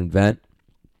you can invent,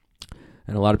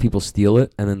 and a lot of people steal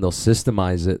it and then they'll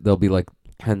systemize it. They'll be like,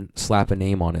 and slap a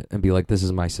name on it and be like, "This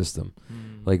is my system."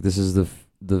 Like this is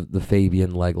the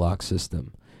Fabian leg lock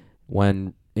system,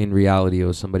 when in reality it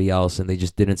was somebody else, and they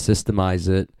just didn't systemize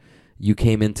it. You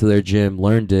came into their gym,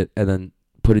 learned it, and then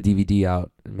put a DVD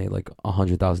out and made like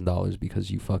 $100,000 because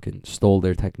you fucking stole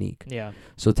their technique. Yeah.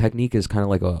 So technique is kind of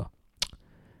like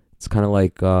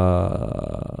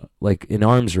an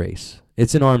arms race.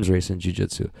 It's an arms race in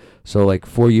jiu-jitsu. So like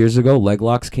 4 years ago, leg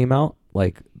locks came out,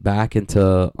 like back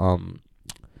into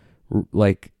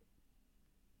like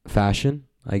fashion,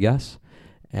 I guess,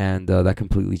 and that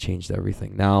completely changed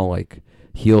everything. Now like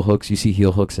heel hooks, you see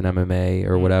heel hooks in MMA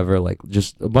or whatever, like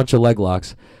just a bunch of leg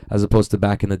locks, as opposed to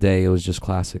back in the day it was just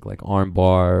classic like arm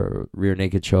bar, rear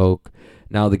naked choke.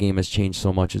 Now the game has changed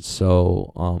so much, it's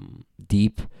so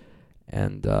deep,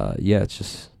 and yeah, it's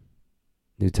just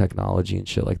new technology and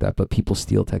shit like that, but people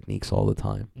steal techniques all the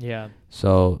time. Yeah.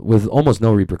 So with almost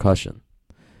no repercussion.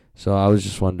 So I was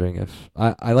just wondering if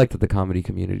I like that the comedy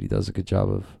community does a good job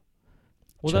of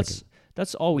checking.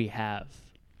 That's all we have,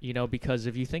 you know, because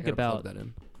if you think about plug that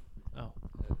in. Oh.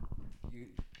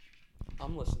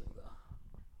 I'm listening though.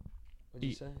 What did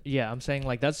you say? Yeah, I'm saying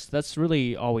like that's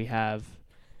really all we have,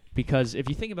 because if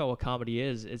you think about what comedy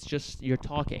is, it's just you're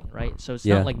talking, right? So it's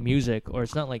not like music, or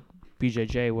it's not like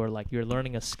BJJ where like you're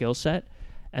learning a skill set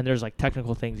and there's like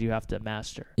technical things you have to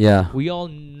master. Yeah. We all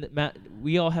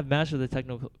have mastered the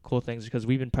technical things because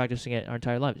we've been practicing it our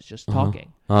entire lives, just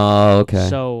talking. Oh, okay.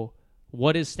 So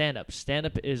what is stand-up?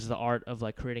 Stand-up is the art of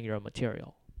like creating your own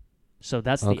material. So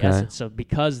that's the essence. So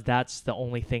because that's the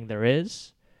only thing there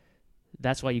is,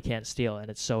 that's why you can't steal,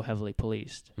 and it's so heavily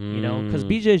policed. You know, because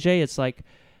BJJ, it's like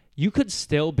you could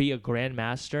still be a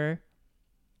grandmaster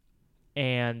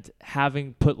and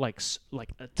having put like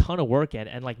a ton of work in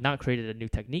and like not created a new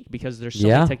technique, because there's so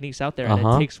many techniques out there and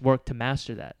it takes work to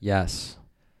master that. Yes.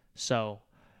 So,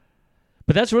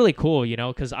 but that's really cool, you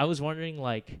know, because I was wondering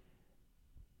like,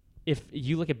 if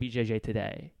you look at BJJ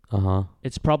today,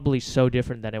 it's probably so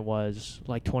different than it was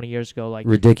like 20 years ago. Like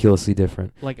ridiculously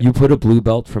different. Like you put a blue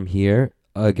belt from here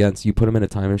you put him in a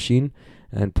time machine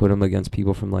and put him against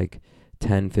people from like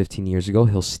 10, 15 years ago,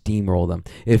 he'll steamroll them.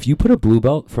 If you put a blue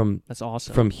belt that's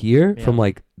awesome. From here, from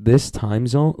like this time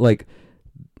zone, like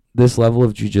this level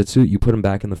of jiu-jitsu, you put him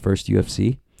back in the first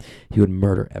UFC, he would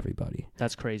murder everybody.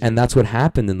 That's crazy. And that's what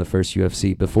happened in the first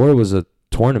UFC. Before it was a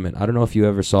tournament. I don't know if you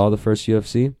ever saw the first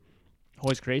UFC.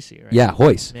 Royce Gracie, right? Yeah,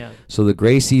 Royce. Yeah. So the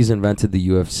Gracies invented the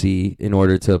UFC in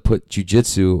order to put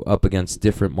jiu-jitsu up against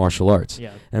different martial arts.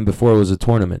 Yeah. And before it was a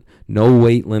tournament. No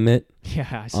weight limit.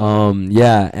 Yeah, I saw that.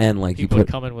 Yeah, and like people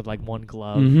come in with like one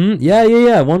glove. Mm-hmm.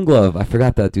 Yeah, one glove. I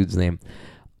forgot that dude's name.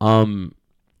 But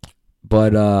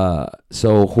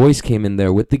so Royce came in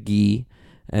there with the gi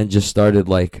and just started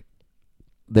like,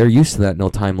 they're used to that no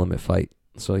time limit fight.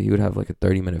 So he would have like a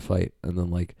 30-minute fight and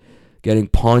then like getting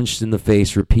punched in the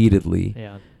face repeatedly,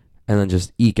 and then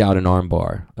just eke out an arm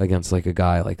bar against like a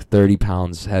guy like 30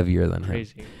 pounds heavier than him.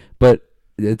 But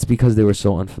it's because they were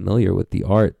so unfamiliar with the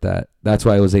art that's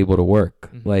why it was able to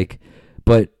work. Like,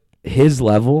 but his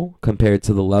level compared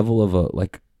to the level of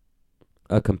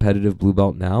a competitive blue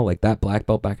belt now, like that black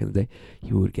belt back in the day,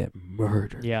 he would get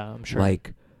murdered. Yeah, I'm sure.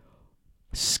 Like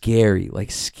scary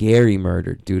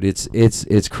murder, dude.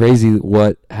 It's crazy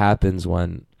what happens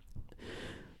when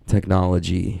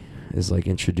technology is like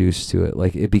introduced to it.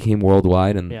 Like it became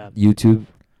worldwide and YouTube,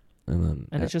 and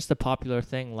it's just a popular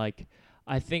thing. Like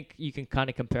I think you can kind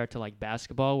of compare it to like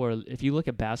basketball, where if you look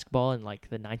at basketball in like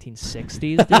the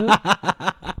 1960s,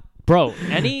 dude, bro,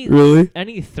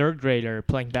 any third grader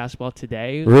playing basketball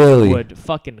today would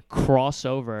fucking cross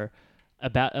over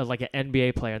about like an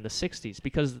NBA player in the 60s,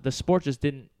 because the sport just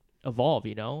didn't evolve,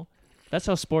 you know? That's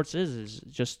how sports is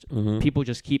just people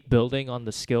just keep building on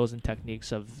the skills and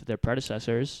techniques of their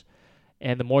predecessors.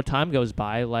 And the more time goes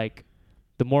by, like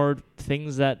the more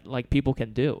things that like people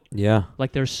can do. Yeah.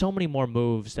 Like there's so many more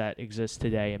moves that exist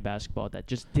today in basketball that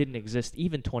just didn't exist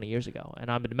even 20 years ago.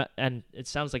 And it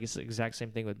sounds like it's the exact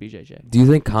same thing with BJJ. Do you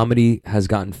think comedy has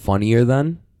gotten funnier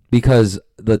then? Because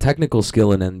the technical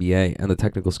skill in NBA and the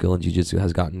technical skill in jiu-jitsu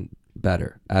has gotten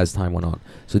better as time went on.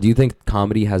 So do you think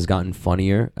comedy has gotten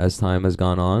funnier as time has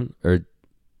gone on, or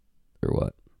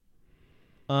what?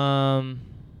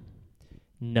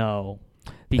 No.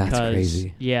 Because, that's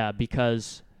crazy. Yeah,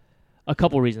 because a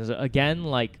couple reasons. Again,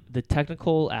 like the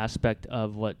technical aspect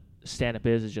of what stand-up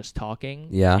is just talking.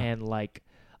 Yeah. And like,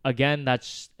 again,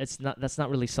 that's not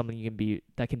really something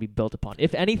that can be built upon.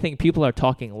 If anything, people are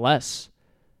talking less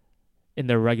in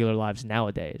their regular lives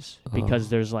nowadays because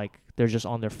they're just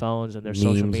on their phones and their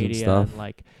social media and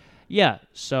like, yeah.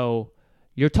 So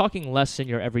you're talking less in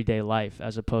your everyday life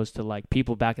as opposed to like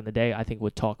people back in the day, I think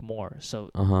would talk more. So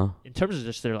in terms of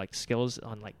just their like skills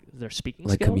on like their speaking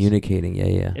like skills, communicating,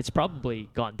 yeah, it's probably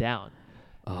gone down.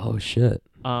 Oh shit.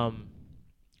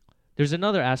 There's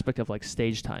another aspect of like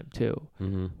stage time too,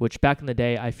 which back in the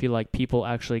day I feel like people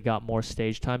actually got more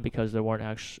stage time because there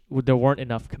weren't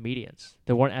enough comedians.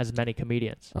 There weren't as many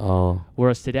comedians. Oh.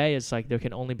 Whereas today it's like there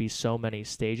can only be so many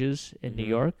stages in New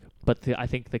York, but I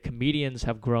think the comedians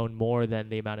have grown more than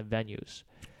the amount of venues.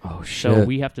 Oh shit. So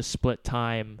we have to split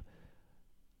time,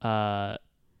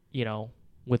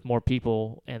 with more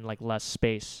people and like less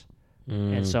space.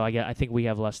 And so I think we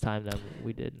have less time than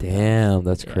we did. Damn,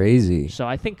 that's crazy. So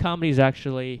I think comedy's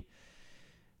actually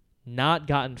not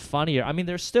gotten funnier. I mean,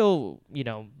 there's still,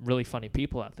 really funny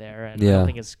people out there, and I don't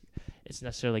think it's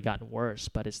necessarily gotten worse,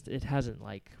 but it hasn't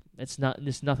like it's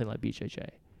nothing like BJJ.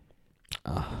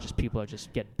 Just people are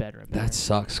just getting better and better. That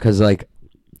sucks cuz like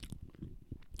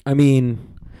I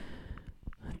mean,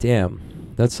 damn,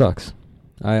 that sucks.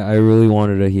 I really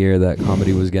wanted to hear that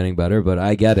comedy was getting better, but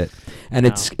I get it. And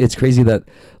it's crazy that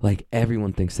like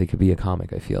everyone thinks they could be a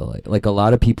comic, I feel like a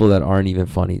lot of people that aren't even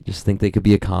funny just think they could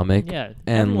be a comic. Yeah,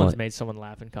 and everyone's made someone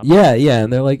laugh in comedy. Yeah,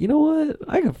 and they're like, you know what?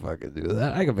 I can fucking do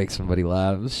that. I can make somebody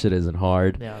laugh. This shit isn't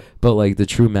hard. Yeah. But like the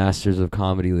true masters of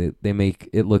comedy, they make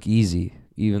it look easy,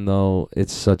 even though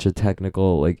it's such a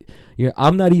technical like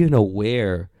I'm not even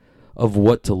aware of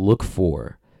what to look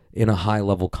for in a high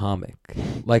level comic.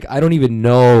 Like I don't even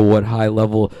know what high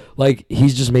level, like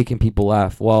he's just making people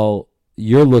laugh while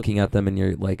you're looking at them and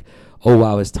you're like, oh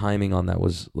wow, his timing on that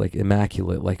was like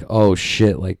immaculate. Like, oh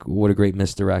shit, like what a great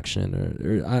misdirection,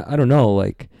 or I don't know,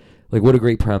 like what a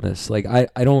great premise. Like I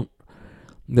don't,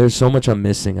 there's so much I'm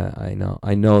missing. I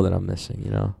know that I'm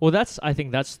missing, Well, I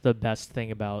think that's the best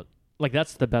thing about, like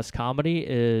that's the best comedy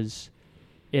is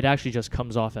it actually just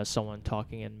comes off as someone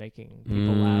talking and making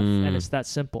people laugh, and it's that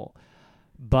simple.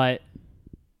 But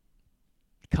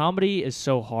comedy is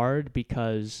so hard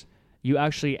because you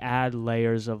actually add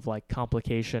layers of like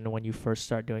complication when you first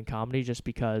start doing comedy, just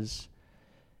because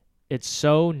it's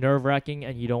so nerve-wracking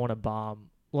and you don't want to bomb.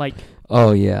 Like,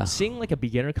 oh yeah, seeing like a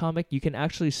beginner comic, you can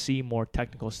actually see more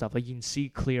technical stuff. Like you can see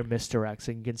clear misdirects,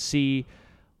 and you can see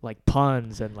like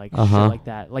puns and like shit like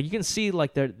that. Like you can see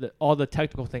like all the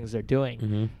technical things they're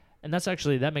doing. And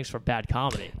that makes for bad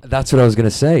comedy. That's what I was going to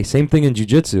say. Same thing in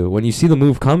jiu-jitsu. When you see the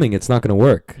move coming, it's not going to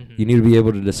work. You need to be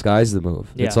able to disguise the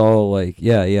move. Yeah. It's all like,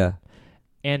 yeah.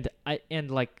 And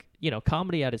like,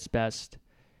 comedy at its best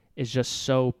is just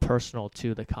so personal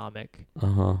to the comic.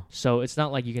 So it's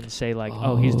not like you can say like,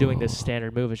 oh, he's doing this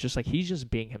standard move. It's just like he's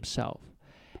just being himself.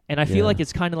 And I feel like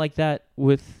it's kind of like that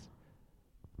with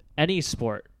any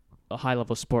sport, a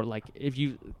high-level sport. Like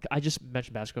I just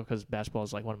mentioned basketball because basketball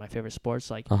is like one of my favorite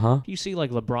sports. Like you see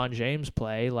like LeBron James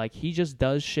play, like he just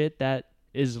does shit that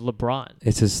is LeBron.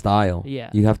 It's his style. Yeah.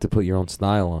 You have to put your own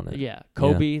style on it. Yeah.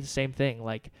 Kobe, the same thing.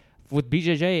 Like with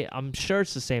BJJ, I'm sure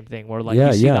it's the same thing where like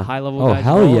you see the high-level guys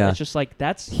roll, it's just like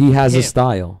he has him. A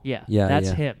style. Yeah. That's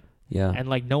him. Yeah. And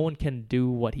like no one can do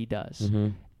what he does.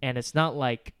 And it's not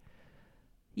like,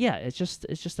 it's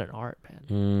just an art,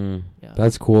 man. Yeah.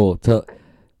 That's cool.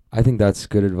 I think that's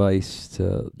good advice,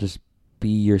 to just be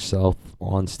yourself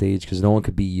on stage, because no one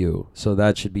could be you. So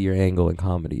that should be your angle in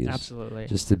comedy. Absolutely.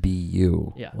 Just to be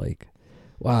you. Yeah. Like,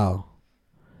 wow.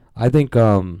 I think,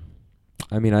 I'm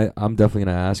definitely going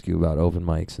to ask you about open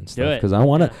mics and stuff, because I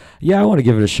want to, I want to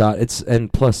give it a shot.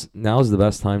 And plus now's the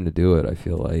best time to do it. I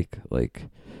feel like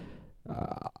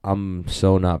I'm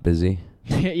so not busy.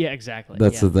 Yeah, exactly.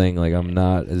 That's the thing. Like I'm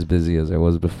not as busy as I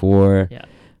was before. Yeah.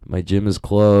 My gym is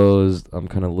closed. I'm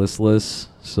kind of listless,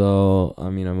 so I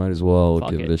might as well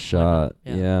give it a shot.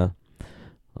 Yeah.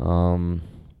 I don't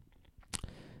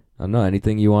know.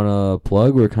 Anything you want to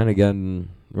plug? We're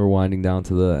winding down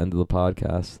to the end of the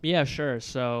podcast. Yeah, sure.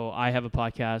 So I have a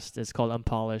podcast. It's called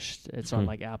Unpolished. It's on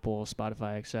like Apple,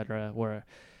 Spotify, etc., where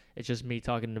it's just me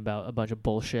talking about a bunch of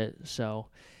bullshit. So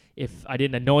if I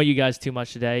didn't annoy you guys too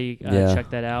much today, check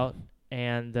that out.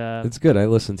 And it's good. I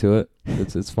listen to it.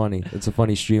 It's funny. It's a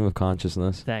funny stream of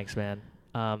consciousness. Thanks, man.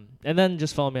 And then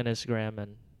just follow me on Instagram,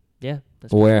 and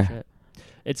that's where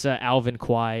It's Alvin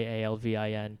Quai,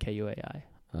 ALVINKUAI.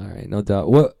 All right, no doubt.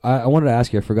 What I wanted to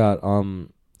ask you, I forgot.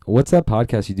 What's that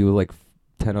podcast you do with like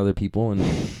 10 other people and?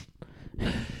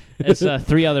 It's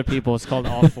 3 other people. It's called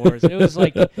All Fours. It was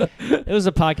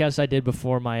a podcast I did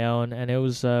before my own, and it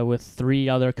was with 3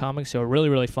 other comics who are really,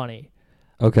 really funny.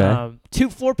 Okay.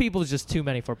 4 people is just too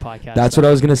many for podcasts. That's what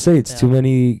I was gonna say. It's too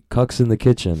many cucks in the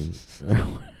kitchen, or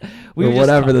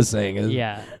whatever the saying is.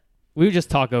 Yeah, we would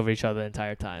just talk over each other the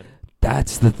entire time.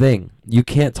 That's the thing. You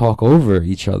can't talk over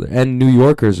each other, and New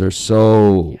Yorkers are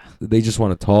they just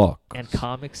want to talk. And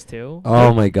comics too.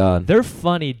 Oh my God. They're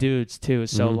funny dudes too.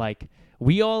 So like.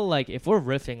 We all, like, if we're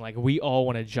riffing, like, we all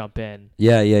want to jump in.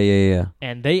 Yeah.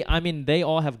 And they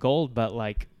all have gold, but,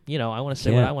 like, you know, I want to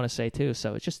say what I want to say, too.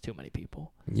 So it's just too many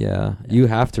people. Yeah. You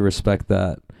have to respect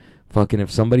that. Fucking, if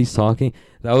somebody's talking,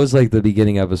 that was, like, the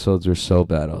beginning episodes were so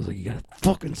bad. I was like, you got to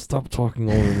fucking stop talking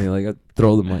over me. Like, I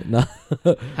throw the mic. Nah.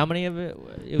 How many of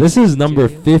it? This is number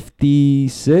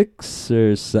 56 or...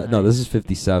 Nice. No, this is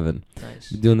 57.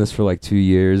 Nice. Been doing this for, like, 2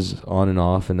 years on and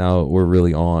off, and now we're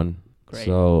really on. Great.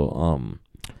 So,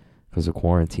 because of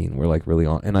quarantine, we're like really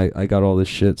on. And I got all this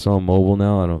shit, so I'm mobile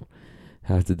now. I don't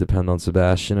have to depend on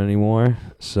Sebastian anymore.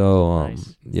 So,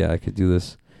 nice. Yeah, I could do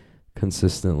this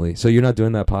consistently. So you're not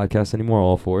doing that podcast anymore,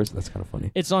 All Fours? That's kind of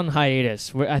funny. It's on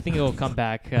hiatus. I think it will come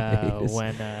back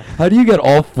when... How do you get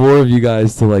all 4 of you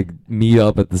guys to like meet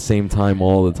up at the same time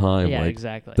all the time? Yeah, like,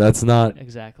 exactly. That's not...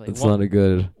 Exactly. That's not a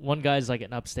good... One guy's like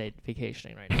in upstate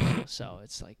vacationing right now, so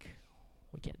it's like,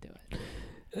 we can't do it.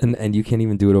 And you can't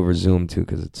even do it over Zoom too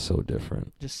because it's so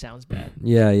different. Just sounds bad.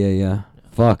 Yeah.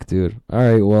 Fuck, dude. All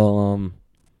right, well,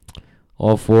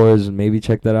 All Fours, maybe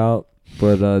check that out,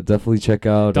 but definitely check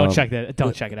out. Don't check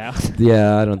it out.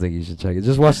 Yeah, I don't think you should check it.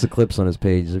 Just watch the clips on his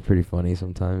page; they're pretty funny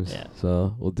sometimes. Yeah.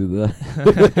 So we'll do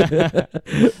that.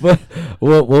 But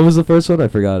what was the first one? I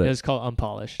forgot it. It was called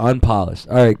Unpolished. Unpolished.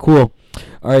 All right, cool.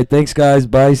 All right, thanks guys.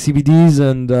 Bye CBDs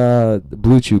and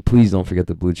Blue Chew. Please don't forget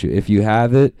the Blue Chew. If you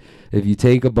have it, if you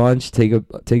take a bunch, take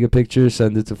a picture,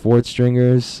 send it to Fort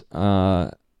Stringers.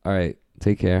 All right,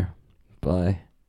 take care. Bye.